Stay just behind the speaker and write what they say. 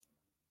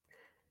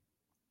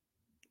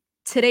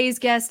Today's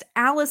guest,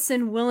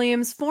 Allison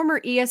Williams,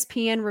 former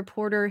ESPN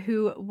reporter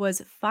who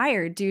was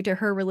fired due to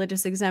her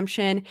religious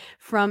exemption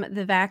from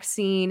the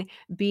vaccine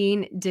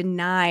being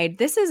denied.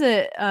 This is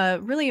a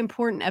really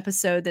important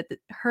episode that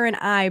her and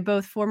I,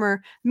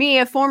 me,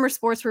 a former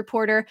sports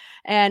reporter,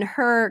 and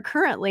her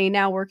currently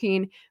now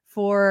working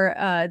for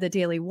the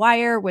Daily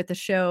Wire with the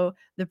show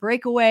The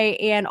Breakaway,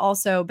 and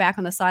also back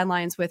on the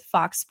sidelines with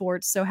Fox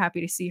Sports. So happy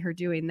to see her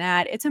doing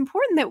that. It's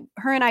important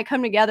that her and I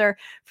come together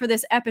for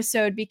this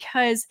episode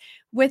because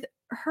with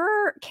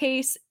her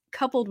case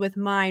coupled with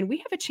mine, we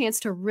have a chance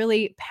to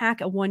really pack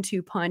a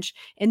 1-2 punch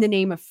in the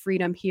name of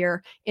freedom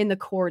here in the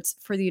courts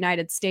for the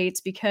United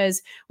States.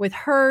 Because with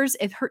hers,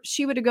 if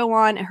she were to go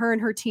on, her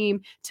and her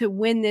team, to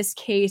win this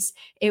case,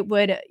 it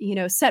would,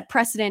 set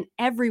precedent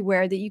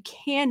everywhere that you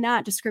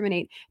cannot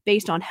discriminate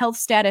based on health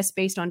status,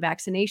 based on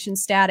vaccination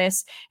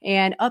status,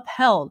 and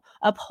uphold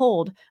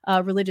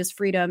religious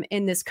freedom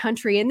in this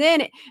country. And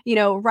then,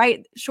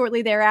 right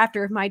shortly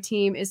thereafter, if my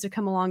team is to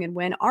come along and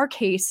win our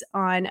case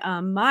on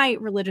my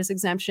religious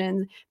exemption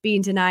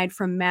being denied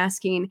from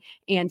masking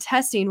and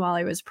testing while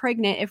I was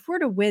pregnant, if we're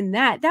to win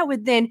that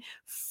would then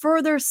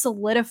further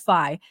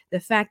solidify the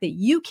fact that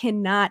you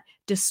cannot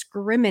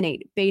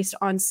discriminate based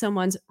on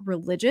someone's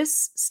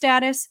religious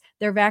status,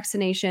 their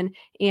vaccination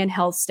and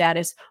health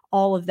status,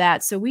 all of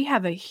that. So we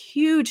have a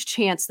huge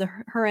chance,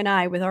 her and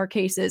I, with our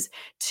cases,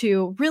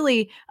 to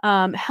really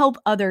help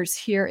others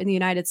here in the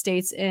United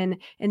States in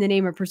the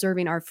name of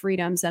preserving our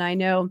freedoms. And I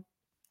know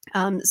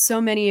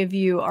so many of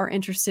you are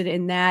interested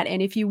in that.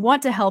 And if you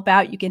want to help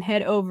out, you can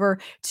head over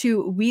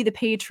to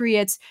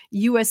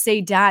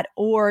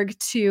wethepatriotsusa.org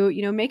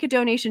to, make a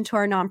donation to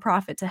our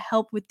nonprofit to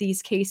help with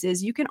these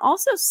cases. You can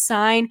also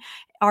sign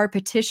our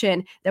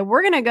petition that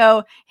we're going to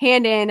go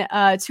hand in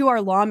to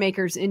our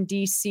lawmakers in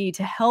DC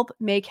to help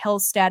make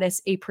health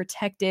status a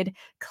protected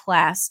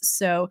class.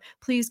 So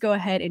please go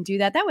ahead and do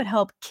that. That would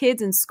help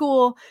kids in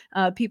school,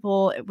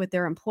 people with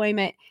their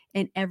employment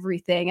and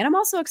everything. And I'm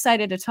also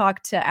excited to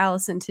talk to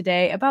Allison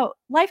today about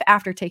life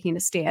after taking a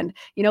stand.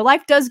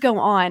 Life does go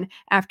on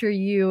after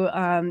you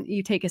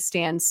take a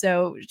stand.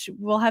 So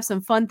we'll have some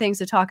fun things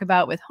to talk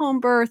about with home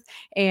birth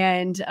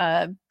and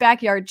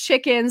backyard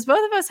chickens.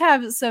 Both of us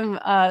have some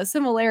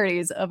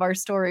similarities of our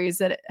stories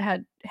that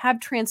have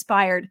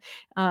transpired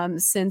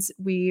since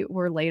we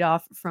were laid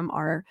off from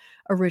our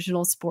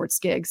original sports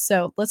gigs.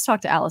 So let's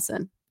talk to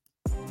Allison.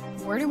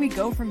 Where do we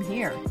go from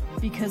here?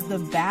 Because the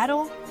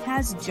battle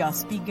has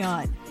just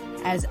begun.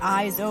 As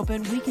eyes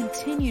open, we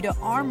continue to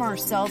arm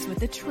ourselves with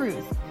the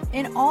truth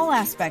in all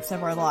aspects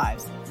of our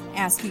lives,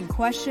 asking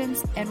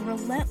questions and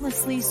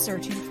relentlessly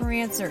searching for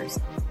answers,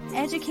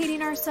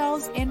 educating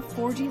ourselves and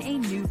forging a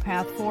new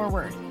path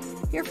forward.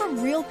 Hear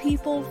from real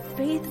people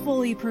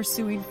faithfully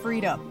pursuing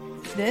freedom.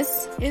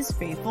 This is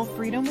Faithful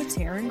Freedom with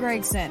Taryn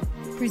Gregson,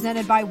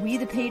 presented by We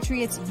the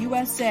Patriots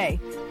USA,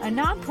 a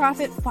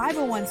nonprofit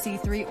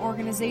 501c3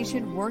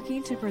 organization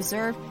working to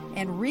preserve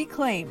and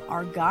reclaim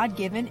our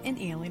God-given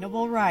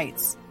inalienable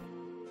rights.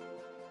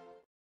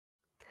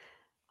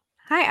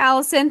 Hi,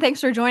 Allison. Thanks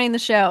for joining the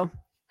show.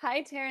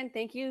 Hi, Taryn.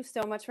 Thank you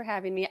so much for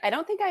having me. I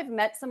don't think I've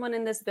met someone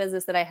in this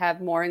business that I have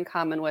more in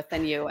common with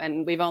than you,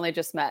 and we've only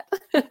just met.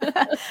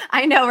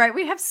 I know, right?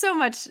 We have so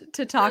much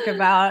to talk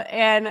about,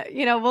 and,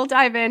 we'll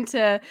dive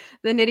into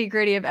the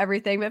nitty-gritty of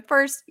everything. But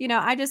first,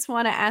 I just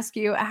want to ask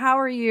you, how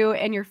are you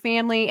and your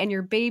family and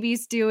your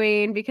babies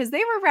doing? Because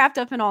they were wrapped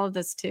up in all of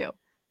this too.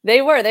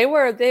 They were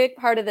a big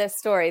part of this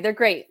story. They're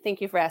great.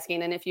 Thank you for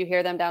asking. And if you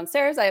hear them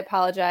downstairs, I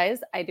apologize.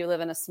 I do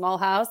live in a small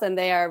house, and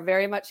they are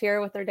very much here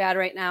with their dad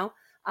right now.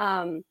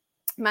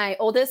 My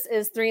oldest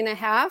is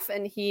 3.5,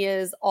 and he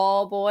is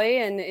all boy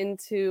and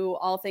into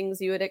all things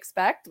you would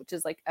expect, which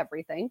is like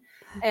everything.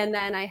 And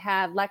then I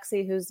have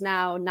Lexi, who's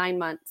now 9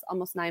 months,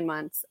 almost 9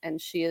 months. And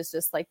she is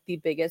just like the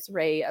biggest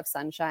ray of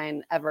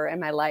sunshine ever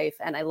in my life.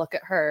 And I look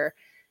at her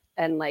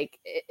and like,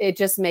 it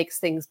just makes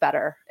things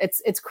better.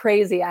 It's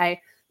crazy. I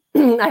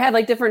have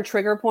like different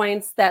trigger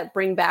points that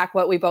bring back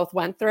what we both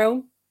went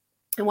through.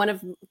 And one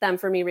of them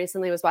for me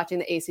recently was watching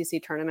the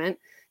ACC tournament,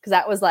 because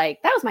that was my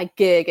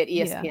gig at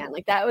ESPN. Yeah.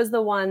 Like that was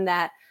the one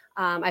that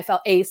I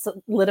felt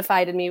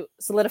solidified to me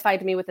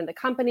within the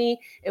company.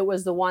 It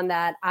was the one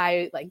that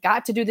I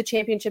got to do the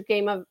championship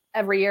game of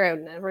every year. I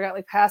never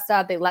got passed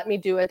out. They let me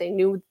do it. They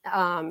knew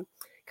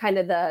kind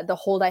of the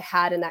hold I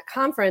had in that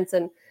conference.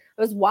 And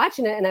I was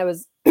watching it, and I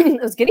was I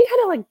was getting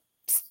kind of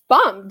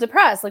bummed,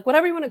 depressed,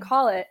 whatever you want to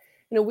call it,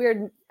 in a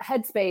weird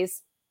headspace.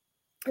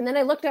 And then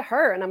I looked at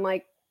her and I'm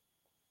like,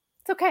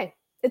 it's okay.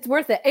 It's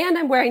worth it. And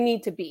I'm where I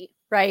need to be.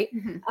 Right.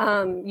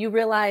 Mm-hmm. You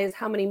realize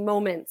how many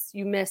moments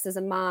you miss as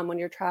a mom when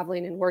you're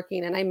traveling and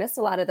working. And I missed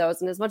a lot of those.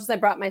 And as much as I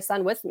brought my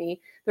son with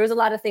me, there was a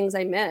lot of things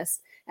I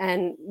missed.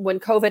 And when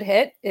COVID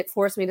hit, it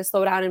forced me to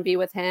slow down and be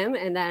with him.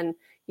 And then,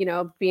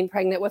 being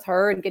pregnant with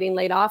her and getting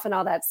laid off and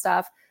all that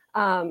stuff.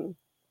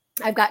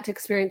 I've got to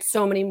experience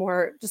so many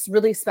more just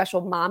really special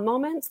mom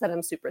moments that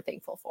I'm super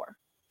thankful for.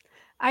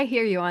 I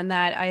hear you on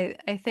that.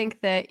 I think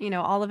that,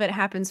 all of it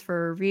happens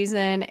for a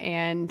reason.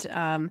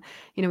 And,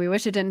 we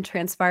wish it didn't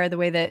transpire the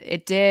way that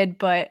it did.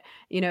 But,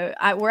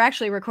 we're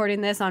actually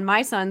recording this on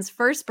my son's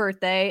first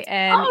birthday.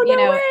 And, Oh,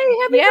 no way.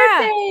 Happy yeah.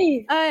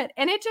 birthday.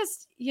 And it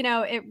just,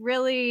 it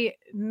really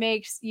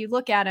makes you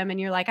look at him and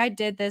you're like, I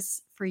did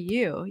this for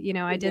you.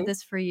 I did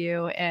this for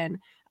you. And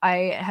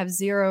I have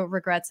zero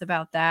regrets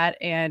about that,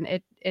 and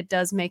it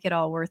does make it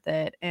all worth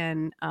it.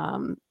 And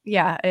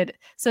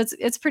so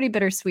it's pretty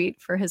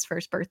bittersweet for his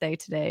first birthday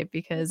today,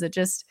 because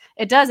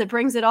it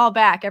brings it all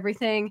back,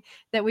 everything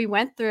that we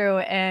went through.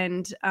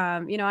 And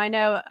I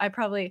know I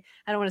don't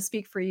want to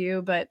speak for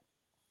you, but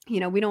we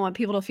don't want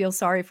people to feel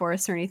sorry for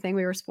us or anything.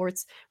 We were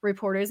sports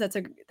reporters. That's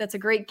a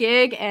great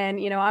gig.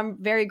 And, I'm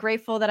very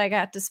grateful that I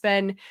got to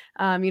spend,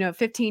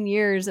 15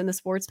 years in the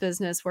sports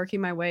business, working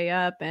my way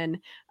up, and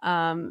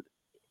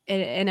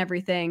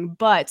everything.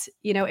 But,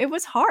 it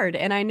was hard.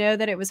 And I know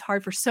that it was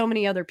hard for so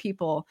many other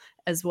people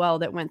as well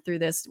that went through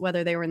this,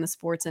 whether they were in the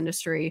sports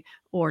industry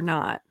or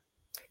not.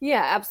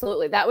 Yeah,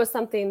 absolutely. That was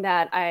something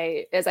that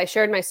as I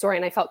shared my story,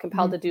 and I felt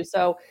compelled to do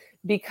so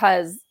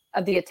because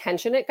of the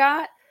attention it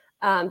got,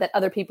 that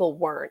other people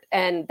weren't.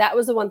 And that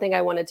was the one thing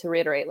I wanted to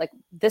reiterate. Like,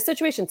 this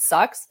situation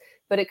sucks,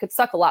 but it could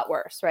suck a lot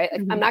worse, right?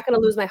 Like, I'm not going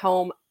to lose my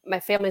home. My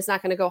family's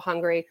not going to go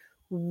hungry.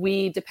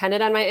 We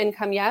depended on my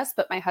income, yes,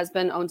 but my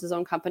husband owns his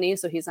own company,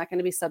 so he's not going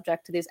to be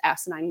subject to these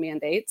asinine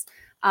mandates.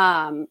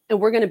 And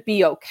we're going to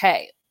be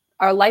okay.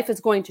 Our life is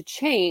going to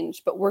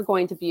change, but we're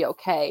going to be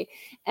okay.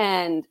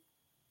 And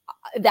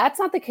that's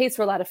not the case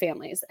for a lot of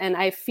families. And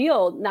I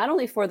feel not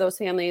only for those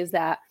families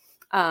that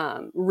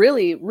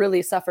really,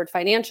 really suffered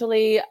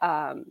financially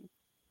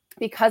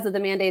because of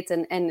the mandates,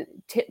 and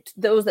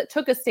those that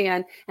took a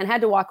stand and had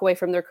to walk away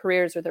from their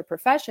careers or their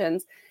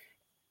professions.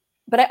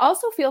 But I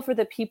also feel for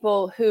the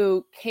people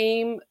who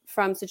came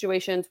from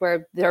situations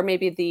where they're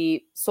maybe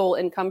the sole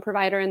income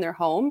provider in their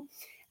home,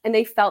 and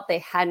they felt they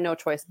had no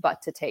choice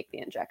but to take the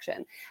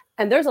injection.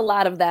 And there's a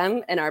lot of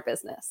them in our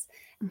business.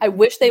 I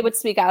wish they would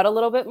speak out a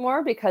little bit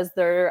more, because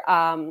there's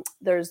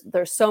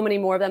so many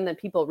more of them than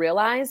people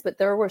realize. But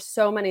there were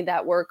so many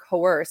that were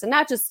coerced, and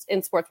not just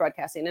in sports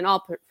broadcasting, in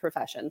all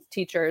professions,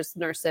 teachers,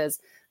 nurses,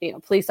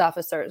 police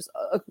officers,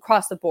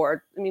 across the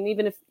board. I mean,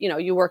 even if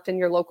you worked in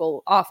your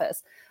local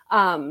office.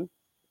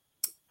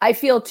 I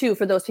feel too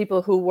for those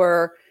people who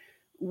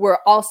were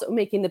also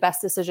making the best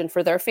decision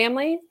for their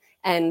family,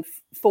 and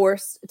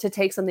forced to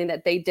take something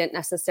that they didn't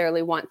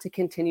necessarily want to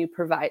continue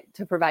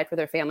to provide for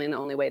their family in the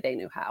only way they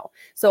knew how.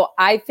 So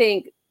I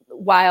think,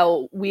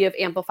 while we have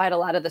amplified a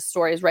lot of the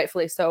stories,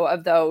 rightfully so,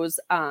 of those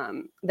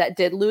that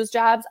did lose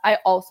jobs, I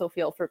also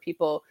feel for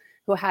people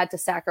who had to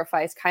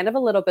sacrifice kind of a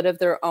little bit of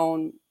their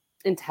own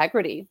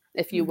integrity,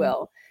 if you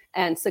will,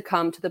 and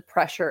succumb to the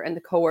pressure and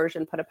the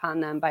coercion put upon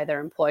them by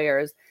their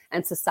employers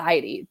and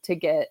society to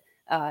get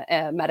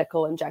a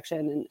medical injection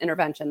and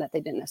intervention that they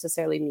didn't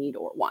necessarily need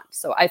or want.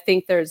 So I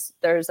think there's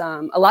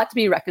a lot to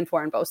be reckoned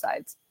for on both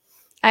sides.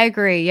 I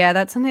agree. Yeah,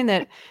 that's something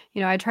that,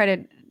 I try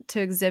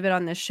to exhibit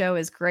on this show,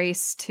 is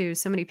grace to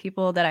so many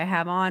people that I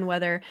have on,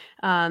 whether,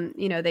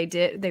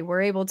 they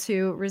were able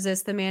to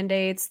resist the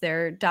mandates.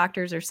 They're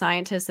doctors or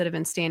scientists that have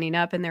been standing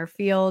up in their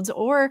fields,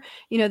 or,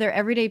 they're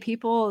everyday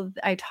people.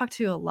 I talk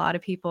to a lot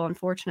of people,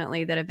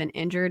 unfortunately, that have been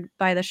injured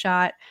by the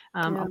shot.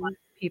 A lot of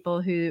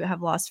people who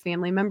have lost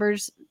family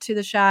members to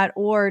the shot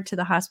or to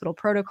the hospital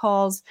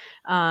protocols.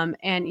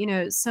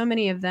 And, so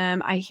many of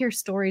them, I hear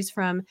stories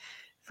from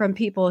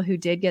people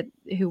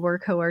who were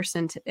coerced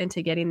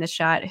into getting the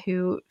shot,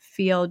 who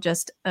feel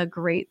just a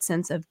great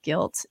sense of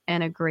guilt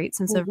and a great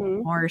sense of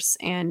remorse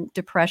and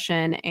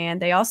depression.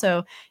 And they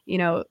also,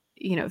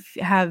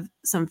 have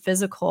some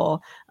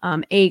physical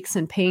aches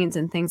and pains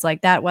and things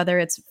like that, whether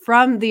it's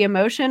from the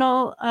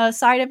emotional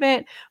side of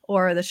it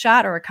or the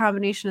shot, or a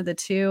combination of the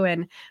two.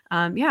 And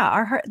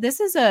this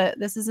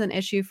is an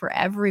issue for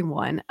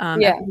everyone.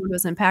 Everyone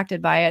was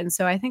impacted by it. And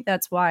so I think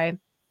that's why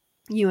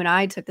you and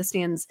I took the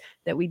stands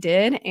that we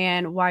did,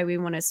 and why we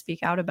want to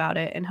speak out about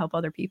it and help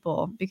other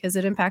people, because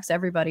it impacts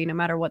everybody, no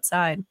matter what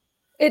side.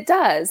 It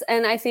does.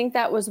 And I think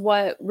that was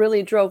what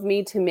really drove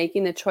me to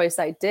making the choice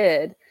I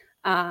did.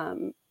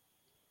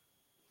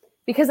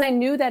 Because I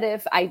knew that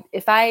if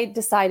I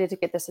decided to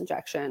get this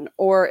injection,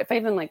 or if I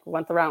even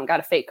went around and got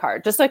a fake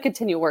card just so I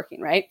continue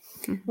working, right?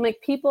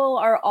 People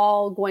are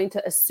all going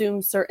to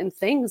assume certain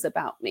things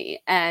about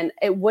me, and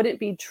it wouldn't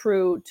be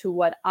true to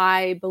what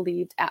I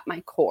believed at my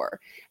core.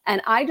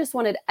 And I just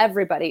wanted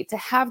everybody to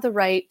have the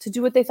right to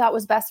do what they thought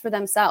was best for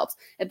themselves.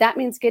 If that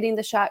means getting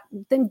the shot,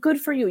 then good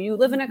for you. You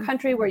live in a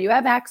country where you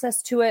have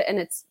access to it, and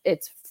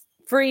it's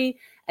free,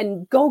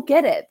 and go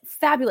get it.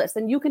 Fabulous.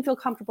 And you can feel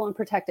comfortable and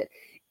protected.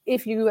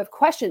 If you have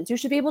questions, you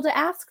should be able to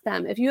ask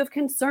them. If you have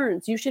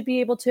concerns, you should be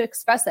able to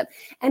express them.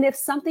 And if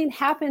something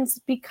happens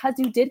because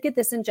you did get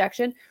this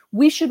injection,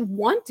 we should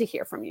want to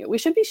hear from you. We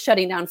should be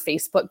shutting down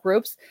Facebook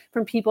groups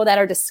from people that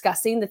are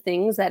discussing the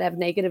things that have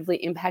negatively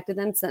impacted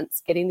them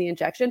since getting the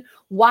injection.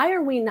 Why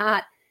are we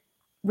not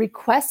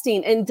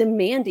requesting and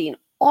demanding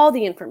all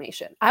the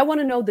information. I want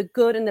to know the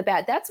good and the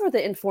bad. That's where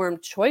the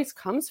informed choice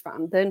comes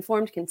from, the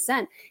informed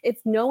consent.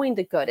 It's knowing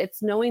the good,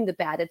 it's knowing the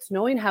bad, it's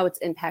knowing how it's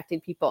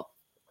impacting people.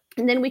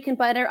 And then we can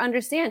better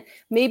understand,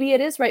 maybe it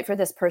is right for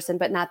this person,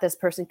 but not this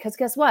person. Because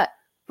guess what?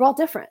 We're all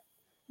different.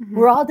 Mm-hmm.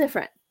 We're all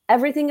different.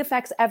 Everything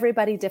affects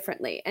everybody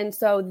differently. And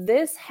so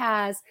this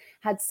has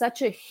had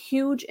such a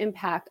huge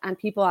impact on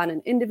people on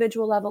an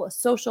individual level, a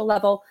social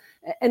level,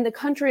 and the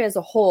country as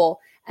a whole.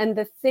 And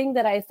the thing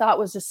that I thought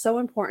was just so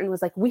important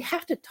was like, we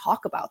have to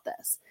talk about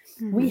this.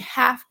 Mm-hmm. We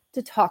have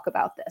to talk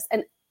about this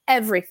and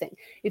everything.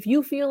 If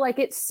you feel like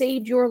it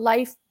saved your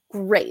life,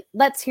 great.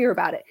 Let's hear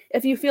about it.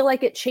 If you feel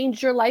like it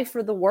changed your life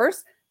for the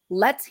worse,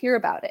 let's hear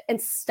about it. And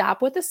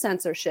stop with the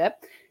censorship.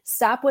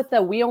 Stop with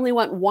the, we only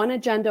want one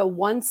agenda,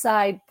 one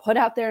side, put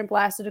out there and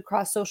blasted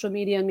across social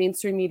media and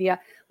mainstream media.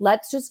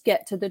 Let's just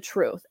get to the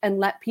truth and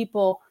let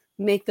people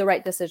make the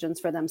right decisions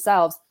for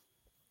themselves.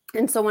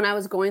 And so when I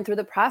was going through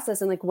the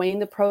process and like weighing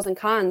the pros and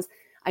cons,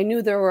 I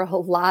knew there were a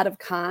lot of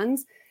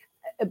cons,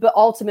 but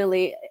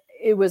ultimately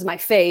it was my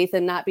faith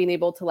and not being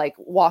able to like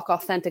walk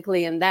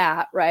authentically in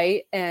that,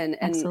 right? And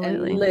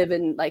live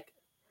in like,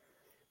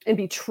 and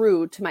be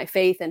true to my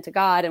faith and to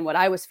God and what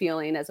I was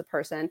feeling as a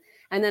person.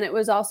 And then it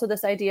was also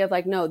this idea of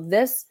like, no,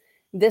 this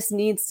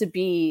needs to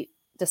be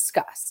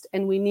discussed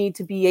and we need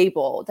to be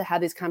able to have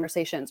these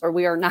conversations or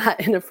we are not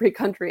in a free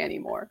country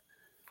anymore.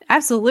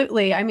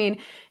 Absolutely. I mean,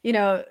 you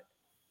know,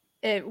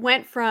 it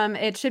went from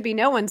it should be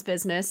no one's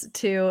business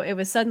to it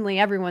was suddenly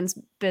everyone's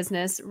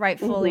business,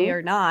 rightfully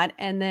or not.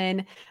 And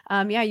then,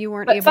 you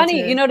weren't able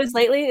funny, to. you notice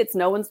lately it's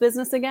no one's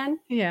business again.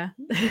 Yeah.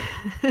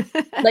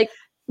 Like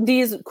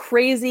these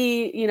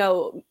crazy,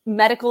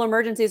 medical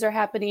emergencies are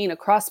happening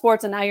across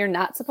sports and now you're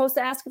not supposed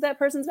to ask if that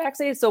person's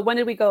vaccinated. So when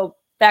did we go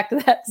back to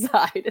that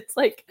side? It's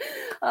like,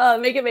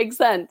 make it make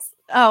sense.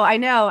 Oh, I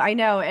know.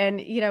 And,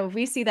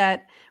 we see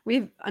that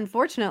we've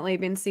unfortunately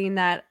been seeing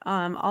that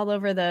all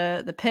over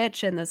the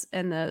pitch and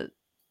the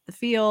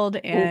field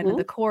and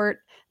the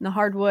court and the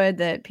hardwood,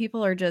 that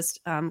people are just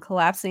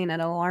collapsing at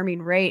an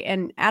alarming rate,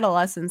 and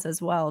adolescents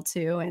as well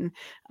too.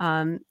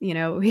 And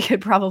we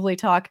could probably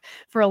talk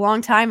for a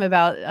long time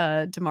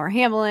about Damar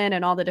Hamlin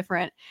and all the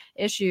different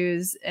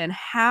issues and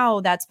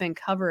how that's been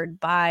covered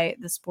by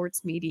the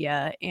sports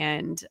media,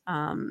 and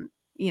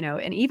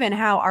and even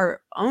how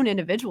our own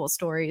individual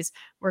stories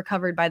were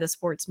covered by the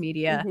sports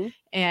media.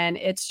 And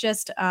it's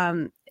just,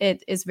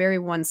 it is very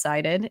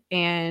one-sided,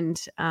 and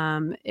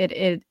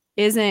it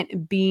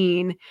isn't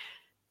being,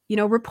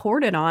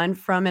 reported on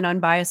from an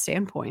unbiased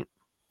standpoint.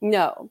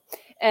 No.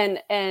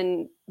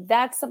 And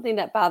that's something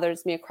that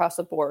bothers me across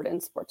the board in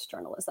sports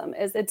journalism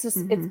is it's just,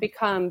 it's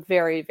become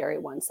very, very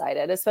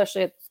one-sided,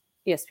 especially at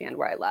ESPN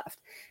where I left.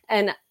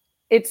 And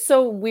it's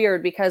so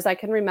weird because I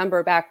can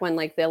remember back when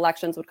like the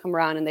elections would come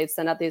around and they'd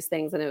send out these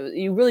things and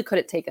you really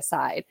couldn't take a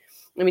side.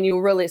 I mean, you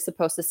were really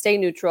supposed to stay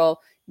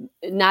neutral,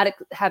 not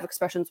have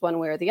expressions one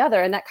way or the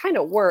other. And that kind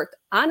of worked.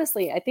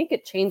 Honestly, I think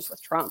it changed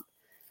with Trump.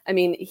 I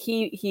mean,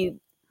 he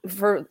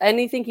for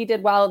anything he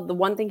did well, the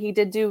one thing he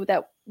did do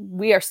that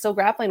we are still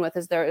grappling with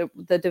is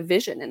the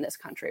division in this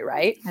country,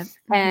 right?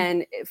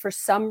 And for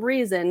some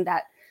reason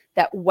that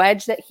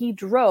wedge that he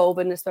drove,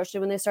 and especially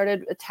when they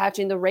started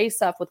attaching the race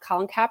stuff with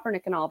Colin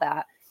Kaepernick and all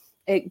that,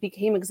 it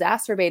became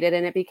exacerbated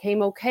and it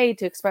became okay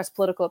to express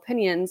political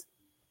opinions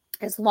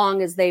as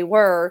long as they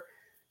were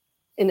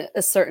in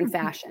a certain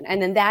fashion.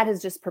 And then that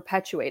has just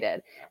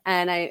perpetuated.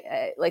 And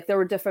I like, there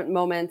were different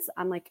moments.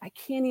 I'm like, I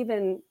can't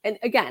even, and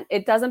again,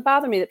 it doesn't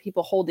bother me that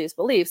people hold these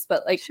beliefs,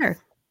 but like, sure,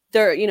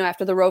 there,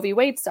 after the Roe v.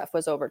 Wade stuff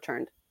was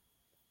overturned,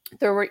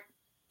 there were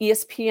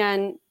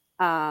ESPN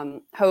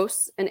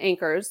hosts and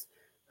anchors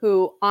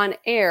who on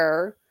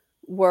air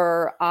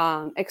were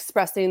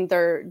expressing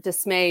their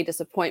dismay,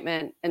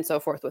 disappointment, and so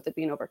forth with it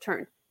being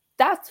overturned.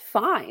 That's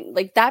fine.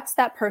 Like that's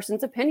that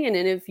person's opinion.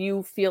 And if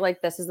you feel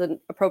like this is an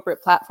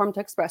appropriate platform to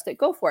express it,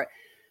 go for it.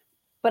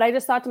 But I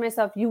just thought to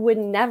myself, you would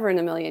never in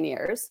a million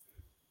years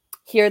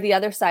hear the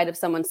other side of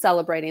someone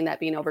celebrating that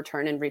being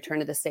overturned and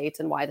returned to the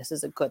States and why this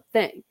is a good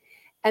thing.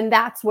 And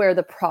that's where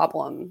the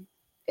problem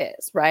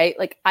is, right?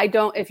 Like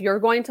if you're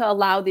going to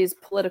allow these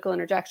political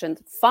interjections,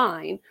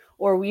 fine.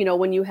 Or,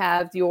 when you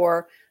have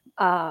your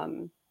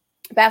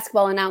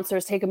basketball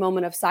announcers take a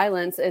moment of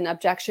silence in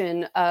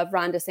objection of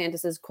Ron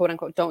DeSantis's quote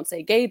unquote, don't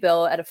say gay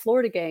bill at a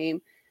Florida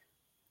game.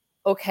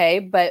 Okay.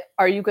 But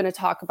are you going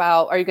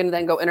to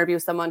then go interview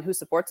someone who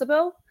supports a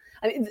bill?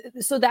 I mean,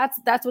 so that's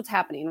what's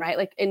happening, right?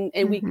 Like, and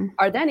we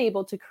are then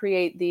able to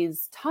create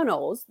these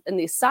tunnels and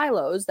these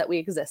silos that we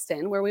exist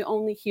in where we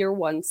only hear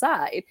one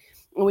side.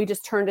 And we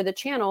just turn to the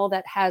channel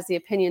that has the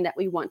opinion that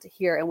we want to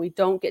hear. And we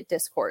don't get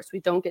discourse. We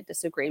don't get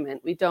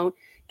disagreement. We don't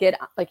get,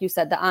 like you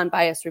said, the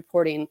unbiased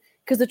reporting,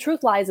 because the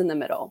truth lies in the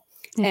middle.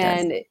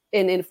 And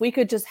if we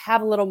could just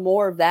have a little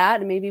more of that,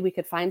 and maybe we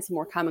could find some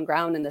more common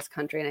ground in this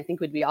country. And I think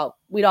we'd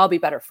all be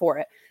better for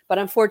it. But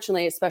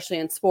unfortunately, especially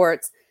in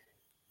sports,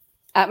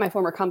 at my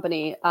former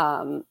company,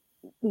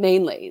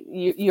 mainly,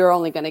 you're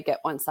only going to get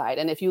one side.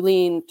 And if you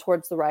lean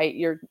towards the right,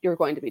 you're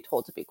going to be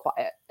told to be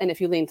quiet. And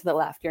if you lean to the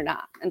left, you're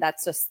not. And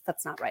that's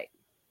not right.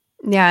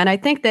 Yeah, and I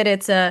think that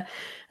it's a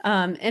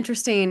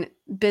interesting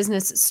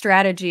business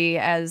strategy,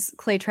 as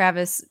Clay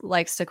Travis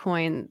likes to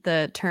coin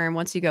the term.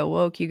 Once you go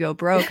woke, you go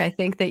broke. I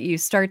think that you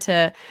start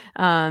to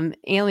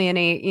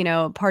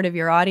alienate, part of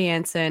your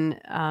audience, and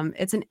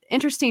it's an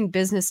interesting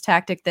business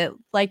tactic that,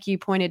 like you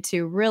pointed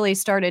to, really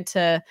started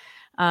to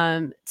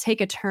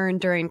take a turn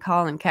during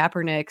Colin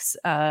Kaepernick's,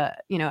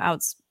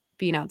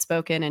 being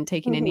outspoken and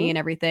taking a knee Hmm. and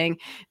everything,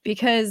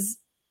 because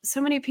so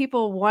many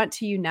people want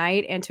to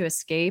unite and to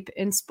escape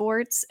in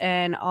sports,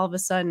 and all of a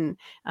sudden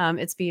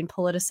it's being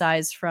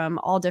politicized from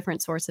all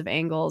different sorts of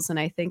angles. And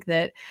I think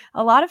that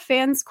a lot of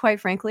fans, quite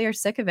frankly, are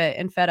sick of it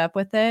and fed up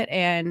with it,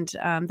 and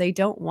they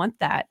don't want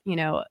that,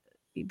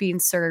 being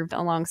served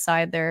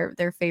alongside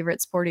their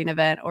favorite sporting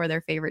event or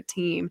their favorite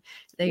team.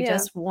 They Yeah.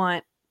 just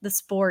want the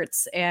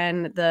sports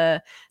and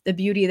the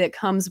beauty that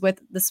comes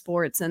with the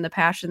sports and the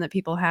passion that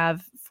people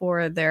have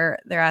for their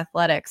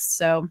athletics.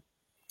 So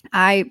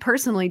I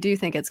personally do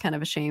think it's kind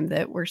of a shame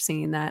that we're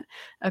seeing that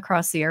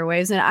across the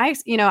airwaves. And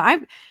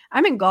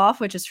I'm in golf,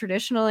 which is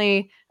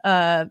traditionally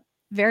a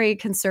very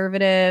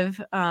conservative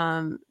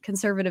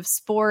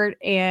sport.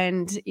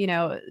 And,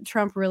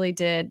 Trump really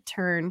did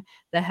turn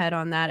the head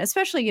on that,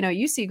 especially,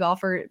 you see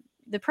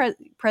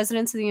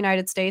presidents of the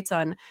United States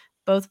on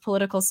both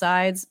political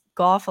sides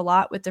golf a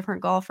lot with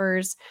different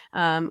golfers.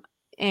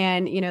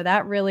 And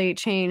that really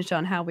changed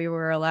on how we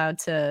were allowed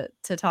to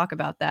talk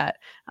about that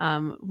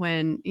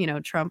when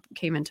Trump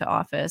came into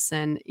office.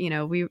 And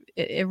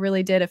it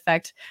really did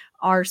affect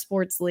our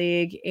sports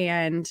league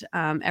and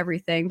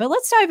everything. But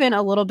let's dive in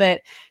a little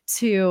bit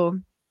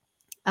to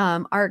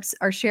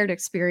our shared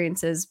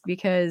experiences,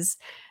 because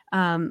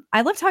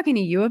I love talking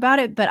to you about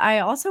it, but I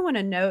also want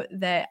to note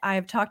that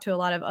I've talked to a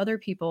lot of other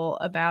people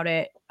about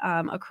it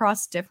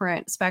across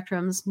different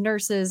spectrums: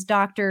 nurses,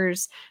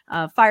 doctors,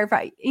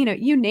 firefight,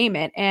 you name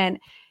it. And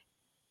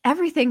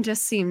everything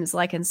just seems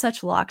like in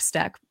such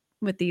lockstep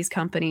with these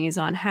companies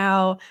on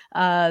how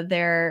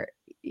their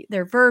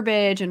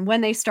verbiage and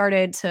when they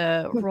started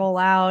to roll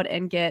out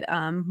and get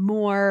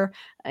more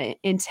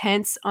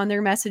intense on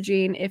their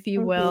messaging, if you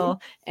Hmm.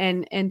 will,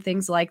 and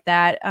things like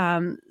that.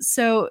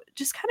 So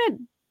just kind of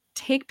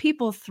take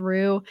people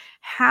through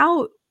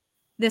how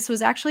this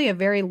was actually a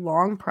very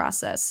long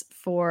process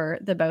for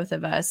the both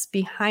of us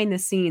behind the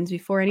scenes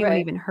before anyone Right.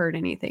 even heard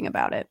anything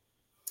about it.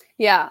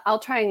 Yeah, I'll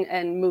try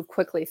and move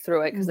quickly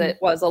through it because Hmm. it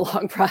was a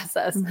long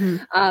process. Hmm.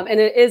 And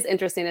it is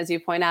interesting, as you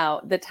point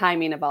out, the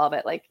timing of all of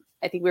it. Like,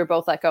 I think we were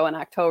both let go in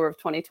October of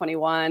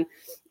 2021.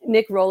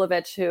 Nick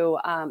Rolovich, who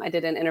I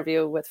did an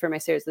interview with for my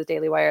series, The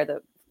Daily Wire,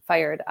 the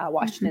fired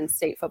Washington Hmm.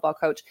 State football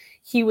coach,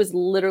 he was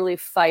literally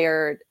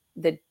fired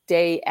the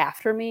day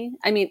after me.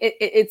 I mean,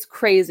 it's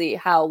crazy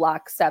how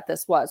lockstep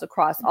this was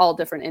across all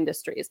different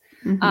industries.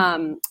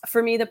 Hmm.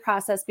 For me, the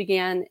process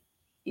began,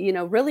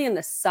 really in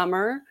the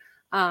summer,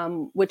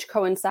 which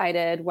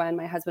coincided when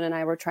my husband and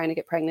I were trying to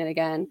get pregnant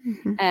again.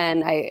 Hmm.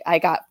 And I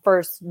got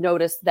first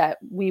notice that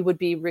we would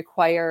be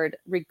required,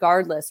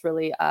 regardless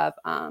really of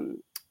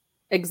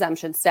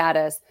exemption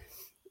status,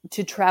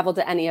 to travel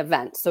to any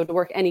event. So to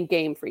work any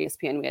game for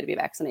ESPN, we had to be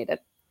vaccinated.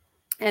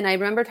 And I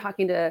remember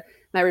talking to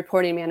my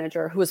reporting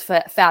manager, who was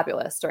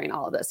fabulous during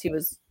all of this. He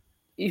was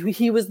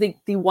the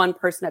one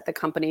person at the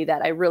company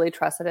that I really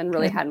trusted and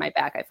really Good. had my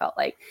back, I felt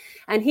like.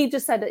 And he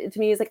just said to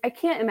me, he's like, I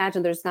can't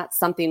imagine there's not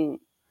something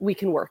we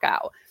can work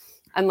out.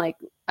 I'm like,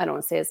 I don't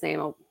want to say his name.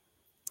 I'll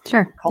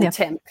Sure. call him Yeah.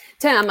 Tim.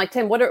 Tim, I'm like,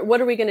 Tim, what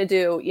are we going to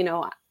do?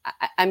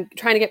 I'm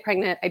trying to get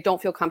pregnant. I don't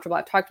feel comfortable.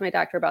 I've talked to my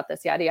doctor about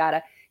this, yada,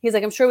 yada. He's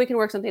like, I'm sure we can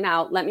work something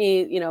out. Let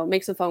me,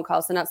 make some phone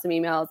calls, send out some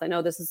emails. I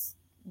know this is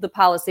the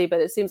policy,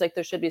 but it seems like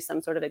there should be some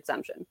sort of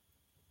exemption.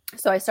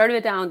 So I started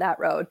it down that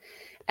road.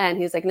 And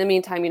he's like, in the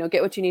meantime,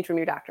 get what you need from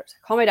your doctors.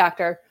 Call my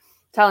doctor,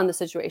 tell him the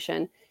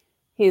situation.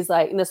 He's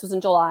like, and this was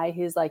in July.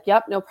 He's like,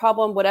 yep, no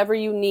problem. Whatever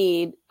you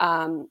need,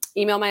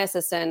 email my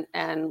assistant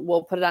and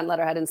we'll put it on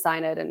letterhead and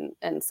sign it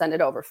and send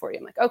it over for you.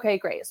 I'm like, okay,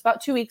 great. So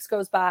about 2 weeks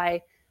goes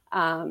by.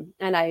 And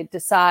I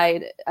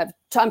decide, I'm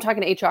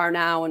talking to HR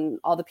now and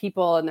all the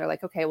people, and they're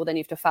like, okay, well then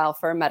you have to file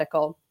for a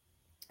medical.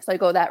 So I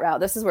go that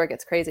route. This is where it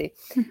gets crazy.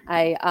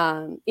 I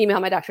email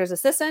my doctor's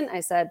assistant.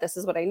 I said, this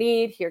is what I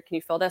need. Here, can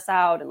you fill this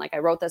out? And like, I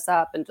wrote this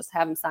up and just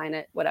have him sign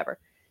it, whatever.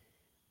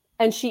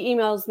 And she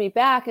emails me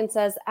back and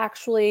says,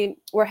 actually,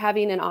 we're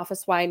having an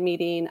office-wide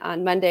meeting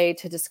on Monday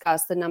to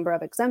discuss the number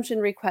of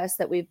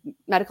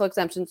medical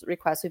exemptions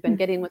requests we've been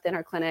getting within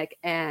our clinic.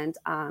 And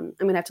I'm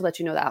going to have to let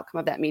you know the outcome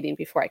of that meeting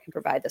before I can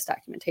provide this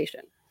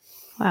documentation.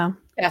 Wow.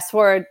 Fast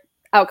forward,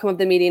 outcome of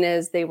the meeting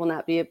is they will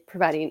not be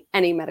providing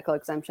any medical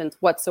exemptions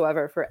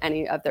whatsoever for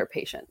any of their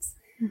patients.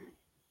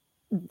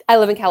 I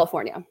live in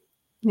California.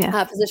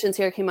 Yeah. Physicians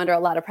here came under a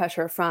lot of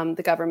pressure from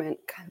the government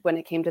when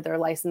it came to their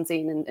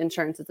licensing and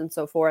insurances and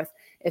so forth,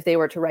 if they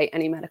were to write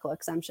any medical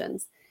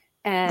exemptions.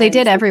 They And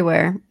did so,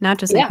 everywhere, not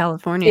just in yeah,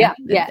 California,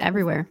 yeah,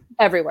 everywhere.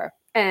 everywhere.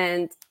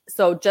 And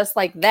so just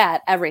like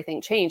that,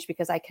 everything changed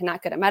because I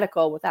cannot get a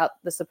medical without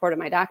the support of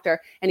my doctor.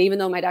 And even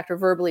though my doctor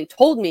verbally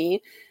told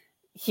me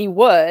he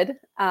would,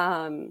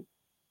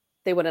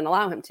 they wouldn't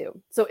allow him to.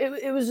 So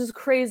it was just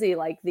crazy,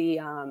 like the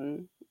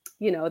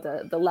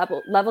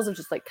the levels of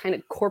just like kind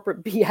of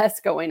corporate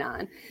BS going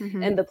on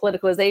and the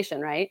politicalization,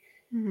 right?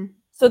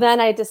 So then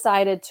I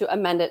decided to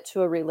amend it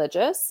to a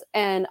religious,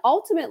 and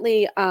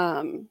ultimately,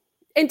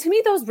 and to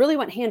me, those really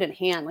went hand in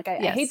hand. Like, I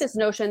hate this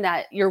notion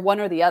that you're one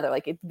or the other.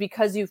 Like,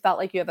 because you felt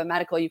like you have a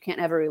medical, you can't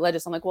have a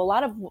religious. I'm like, well, a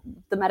lot of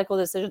the medical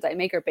decisions I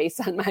make are based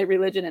on my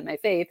religion and my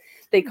faith.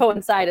 They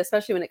coincide,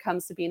 especially when it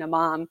comes to being a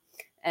mom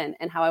and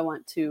how I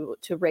want to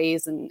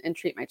raise and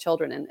treat my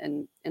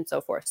children and so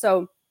forth.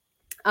 So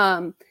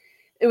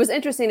it was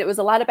interesting. It was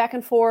a lot of back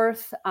and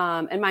forth.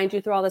 And mind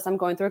you, through all this, I'm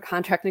going through a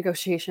contract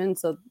negotiation.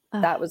 So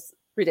that was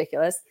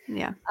ridiculous.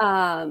 Yeah.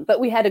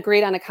 But we had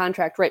agreed on a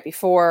contract right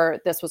before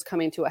this was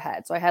coming to a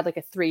head. So I had like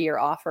a 3-year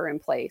offer in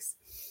place.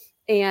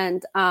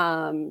 And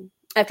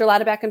after a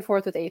lot of back and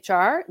forth with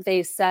HR,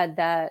 they said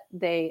that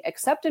they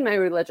accepted my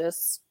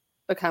religious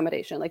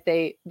accommodation. Like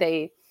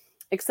they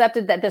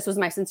accepted that this was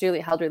my sincerely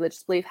held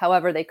religious belief.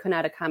 However, they could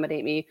not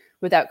accommodate me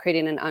without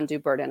creating an undue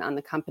burden on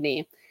the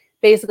company.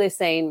 Basically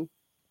saying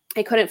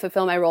I couldn't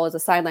fulfill my role as a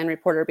sideline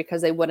reporter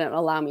because they wouldn't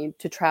allow me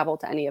to travel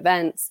to any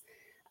events.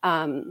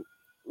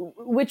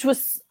 Which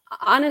was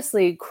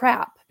honestly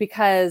crap,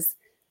 because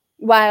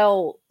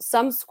while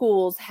some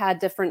schools had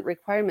different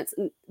requirements,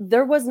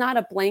 there was not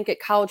a blanket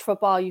college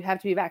football, you have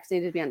to be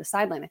vaccinated to be on the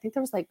sideline. I think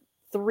there was like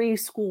 3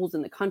 schools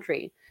in the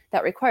country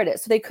that required it.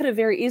 So they could have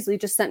very easily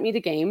just sent me to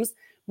games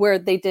where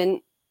they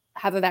didn't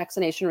have a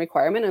vaccination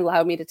requirement and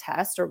allowed me to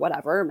test or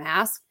whatever,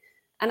 mask,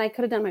 and I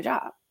could have done my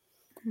job.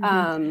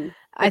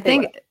 I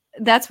think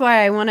that's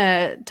why I want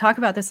to talk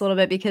about this a little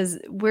bit, because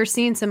we're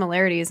seeing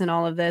similarities in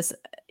all of this.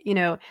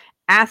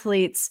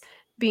 Athletes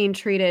being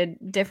treated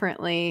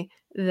differently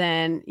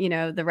than,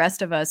 the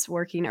rest of us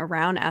working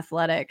around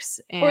athletics.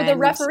 Or the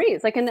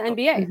referees, like in the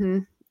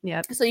NBA.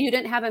 Yeah. So you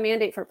didn't have a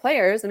mandate for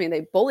players. I mean,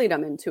 they bullied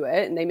them into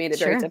it and they made it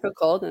very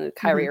difficult, and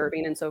Kyrie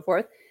Irving and so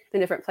forth in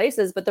different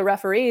places. But the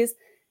referees,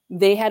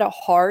 they had a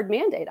hard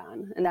mandate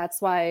on. And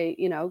that's why,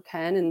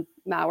 Ken and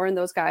Maurer and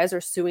those guys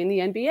are suing the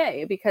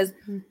NBA, because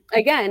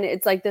again,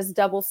 it's like this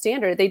double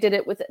standard. They did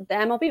it with the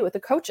MLB, with the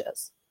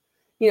coaches.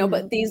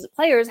 But these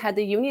players had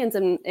the unions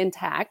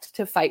intact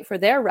to fight for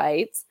their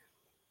rights,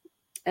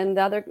 and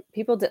the other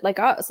people did, like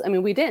us. I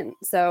mean, we didn't.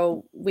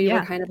 So we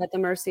were kind of at the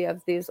mercy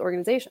of these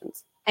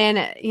organizations. And,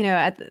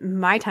 at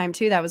my time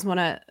too, that was one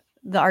of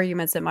the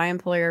arguments that my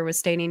employer was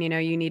stating,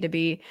 you need to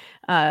be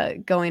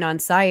going on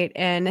site.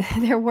 And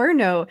there were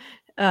no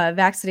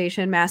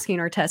vaccination, masking,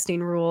 or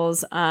testing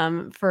rules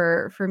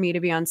for me to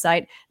be on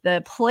site.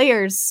 The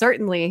players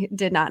certainly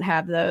did not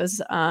have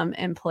those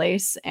in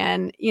place.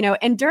 And,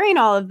 and during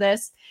all of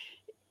this,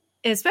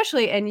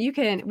 especially, and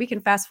we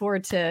can fast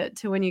forward to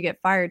when you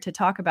get fired to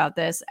talk about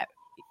this.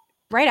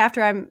 Right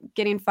after I'm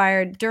getting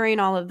fired, during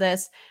all of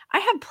this, I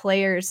have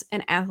players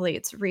and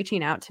athletes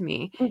reaching out to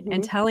me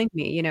and telling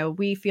me,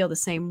 we feel the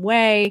same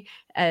way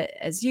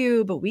as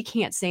you, but we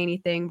can't say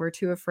anything. We're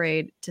too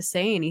afraid to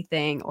say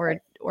anything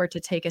or to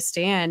take a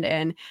stand.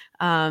 And,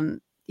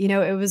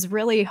 it was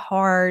really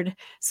hard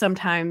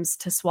sometimes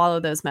to swallow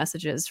those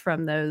messages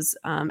from those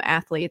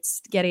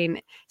athletes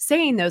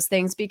saying those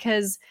things,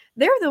 because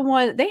they're the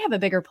one, they have a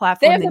bigger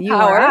platform than you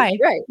or I.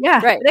 Right.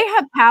 Yeah. Right. They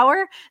have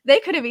power. They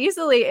could have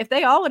easily, if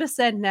they all would have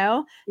said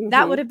no,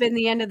 that would have been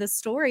the end of the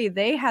story.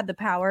 They had the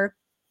power.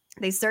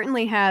 They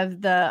certainly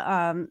have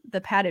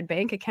the padded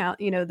bank account,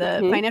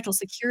 the financial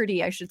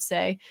security, I should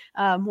say,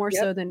 more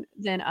so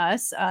than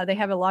us. They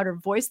have a louder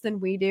voice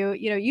than we do.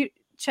 You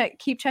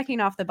keep checking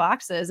off the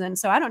boxes. And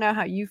so I don't know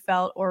how you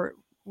felt or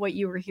what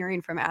you were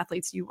hearing from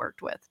athletes you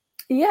worked with.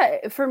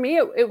 Yeah, for me,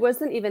 it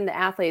wasn't even the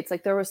athletes.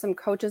 Like, there were some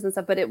coaches and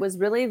stuff, but it was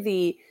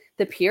really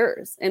the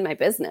peers in my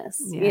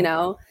business,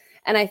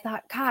 And I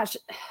thought, gosh,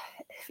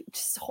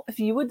 if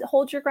you would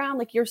hold your ground,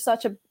 like, you're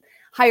such a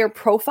higher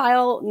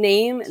profile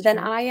name than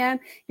I am.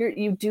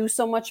 You do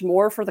so much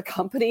more for the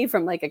company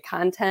from like a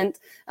content,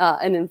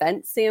 an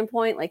event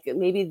standpoint. Like,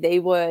 maybe they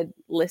would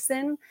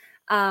listen.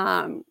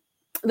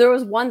 There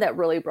was one that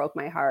really broke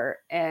my heart,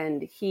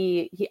 and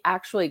he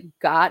actually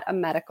got a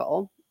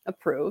medical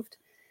approved,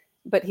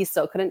 but he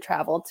still couldn't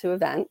travel to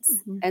events.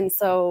 And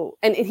so,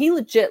 and he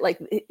legit, like,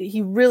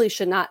 he really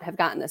should not have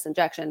gotten this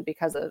injection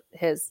because of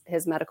his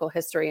medical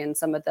history and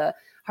some of the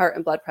heart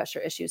and blood pressure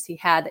issues he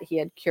had that he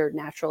had cured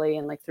naturally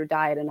and like through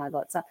diet and all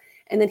that stuff.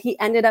 And then he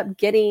ended up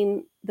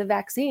getting the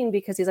vaccine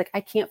because he's like, I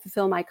can't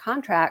fulfill my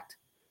contract.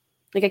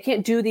 Like, I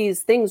can't do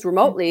these things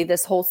remotely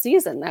this whole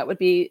season. That would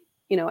be,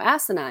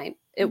 asinine.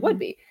 It would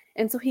be.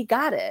 And so he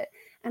got it.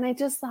 And I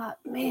just thought,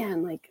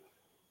 man, like,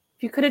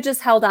 if you could have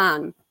just held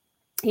on,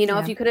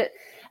 if you could have,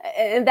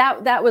 and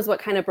that was what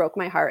kind of broke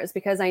my heart, is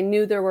because I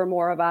knew there were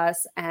more of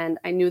us, and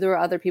I knew there were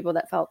other people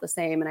that felt the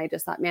same. And I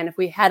just thought, man, if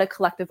we had a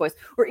collective voice,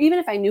 or even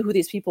if I knew who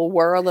these people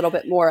were a little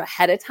bit more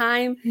ahead of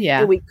time,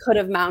 we could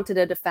have mounted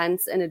a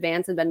defense in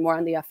advance and been more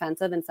on the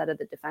offensive instead of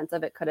the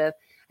defensive. It could have,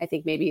 I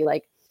think, maybe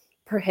like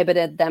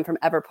prohibited them from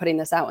ever putting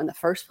this out in the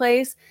first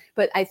place.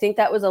 But I think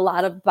that was a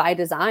lot of by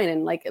design.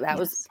 And like, that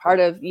was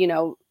part of,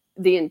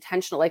 the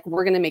intentional, like,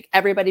 we're going to make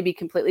everybody be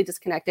completely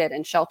disconnected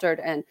and sheltered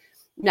and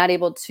not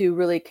able to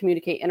really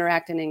communicate,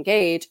 interact, and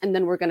engage. And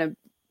then we're going to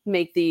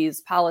make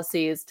these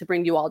policies to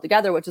bring you all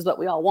together, which is what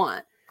we all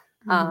want.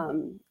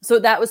 So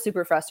that was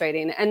super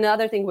frustrating. And the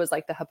other thing was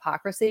like the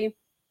hypocrisy.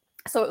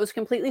 So it was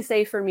completely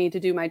safe for me to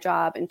do my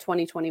job in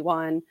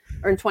 2021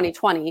 or in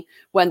 2020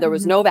 when there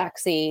was no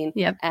vaccine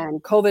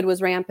and COVID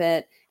was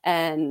rampant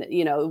and,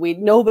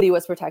 nobody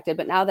was protected.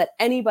 But now that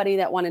anybody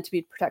that wanted to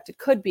be protected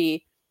could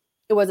be,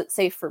 it wasn't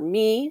safe for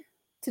me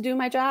to do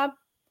my job,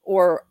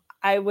 or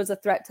I was a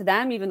threat to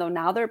them, even though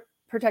now they're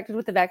protected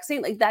with the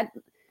vaccine. Like that,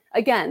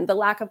 again, the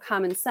lack of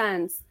common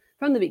sense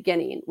from the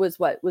beginning was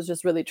what was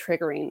just really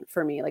triggering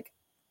for me. Like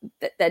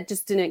that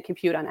just didn't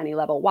compute on any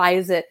level. Why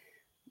is it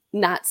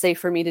not safe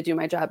for me to do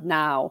my job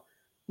now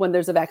when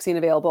there's a vaccine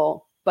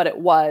available, but it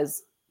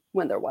was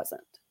when there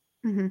wasn't?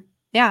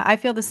 Yeah, I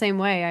feel the same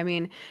way. I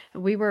mean,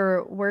 we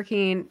were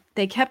working,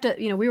 they kept it,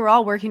 we were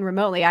all working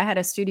remotely. I had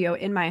a studio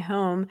in my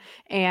home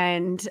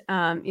and,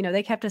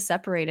 they kept us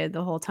separated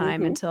the whole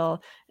time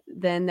until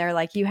then they're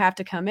like, you have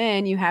to come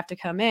in, you have to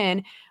come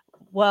in.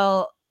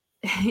 Well,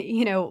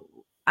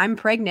 I'm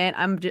pregnant.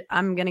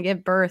 I'm going to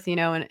give birth,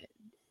 and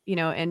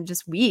in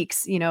just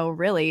weeks,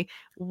 really,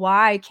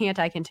 why can't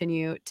I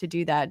continue to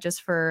do that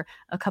just for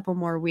a couple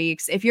more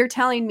weeks? If you're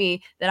telling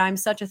me that I'm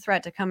such a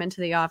threat to come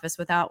into the office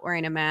without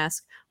wearing a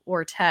mask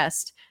or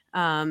test,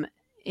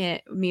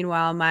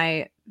 meanwhile,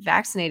 my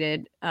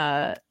vaccinated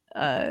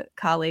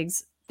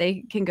colleagues,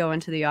 they can go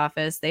into the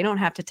office. They don't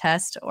have to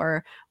test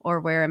or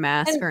wear a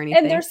mask or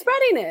anything. And they're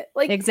spreading it.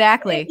 Like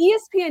exactly.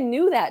 ESPN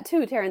knew that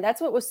too, Taryn. That's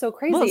what was so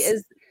crazy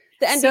is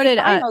the NBA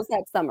finals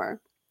that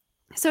summer.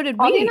 So did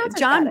we.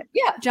 John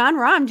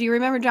Rahm. Do you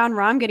remember John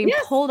Rahm getting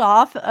pulled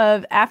off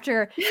of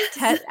after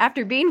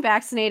being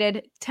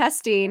vaccinated,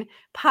 testing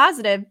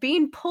positive,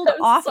 being pulled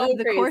off of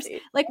the course?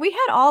 Like we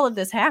had all of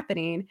this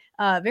happening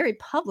very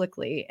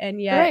publicly,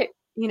 and yet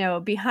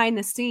behind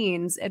the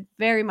scenes, it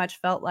very much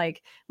felt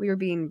like we were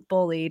being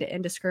bullied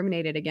and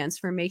discriminated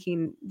against for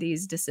making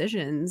these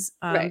decisions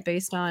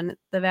based on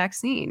the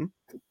vaccine.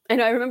 I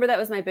know. I remember that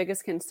was my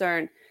biggest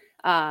concern.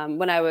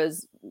 When I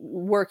was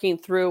working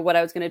through what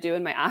I was going to do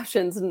in my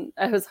options, and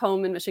I was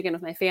home in Michigan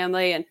with my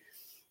family and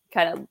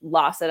kind of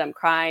lost it. I'm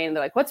crying.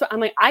 They're like, I'm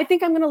like, I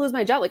think I'm going to lose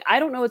my job. Like, I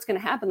don't know what's going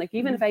to happen. Like,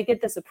 even if I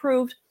get this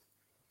approved,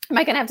 am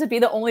I going to have to be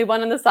the only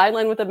one on the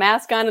sideline with a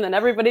mask on? And then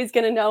everybody's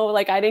going to know,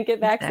 like, I didn't get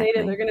vaccinated.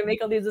 Exactly. They're going to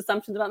make all these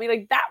assumptions about me.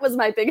 Like, that was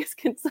my biggest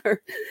concern.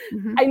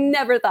 I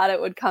never thought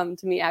it would come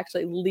to me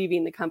actually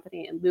leaving the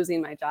company and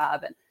losing my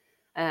job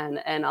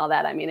and all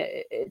that. I mean,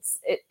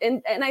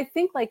 and I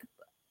think like,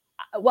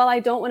 while I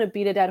don't want to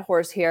beat a dead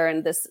horse here,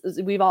 and this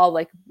we've all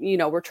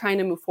we're trying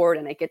to move forward,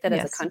 and I get that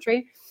as a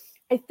country,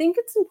 I think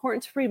it's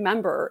important to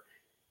remember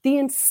the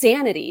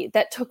insanity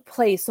that took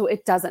place so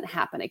it doesn't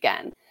happen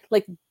again.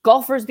 Like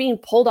golfers being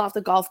pulled off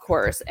the golf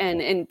course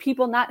and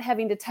people not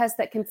having to test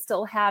that can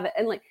still have it.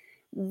 And like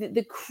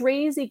the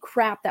crazy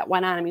crap that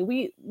went on. I mean,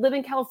 we live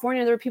in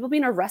California. There were people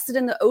being arrested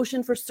in the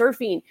ocean for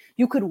surfing.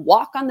 You could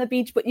walk on the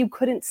beach, but you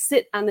couldn't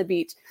sit on the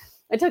beach.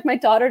 I took my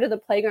daughter to the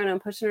playground. I'm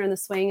pushing her in the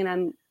swing, and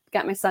I'm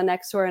got my son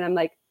next to her, and I'm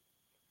like,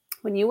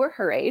 when you were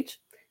her age,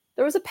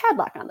 there was a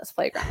padlock on this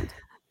playground.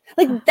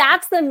 Like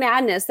that's the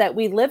madness that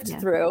we lived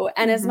through.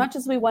 And as much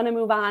as we want to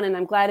move on, and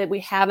I'm glad that we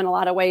have in a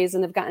lot of ways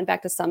and have gotten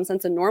back to some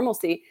sense of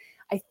normalcy,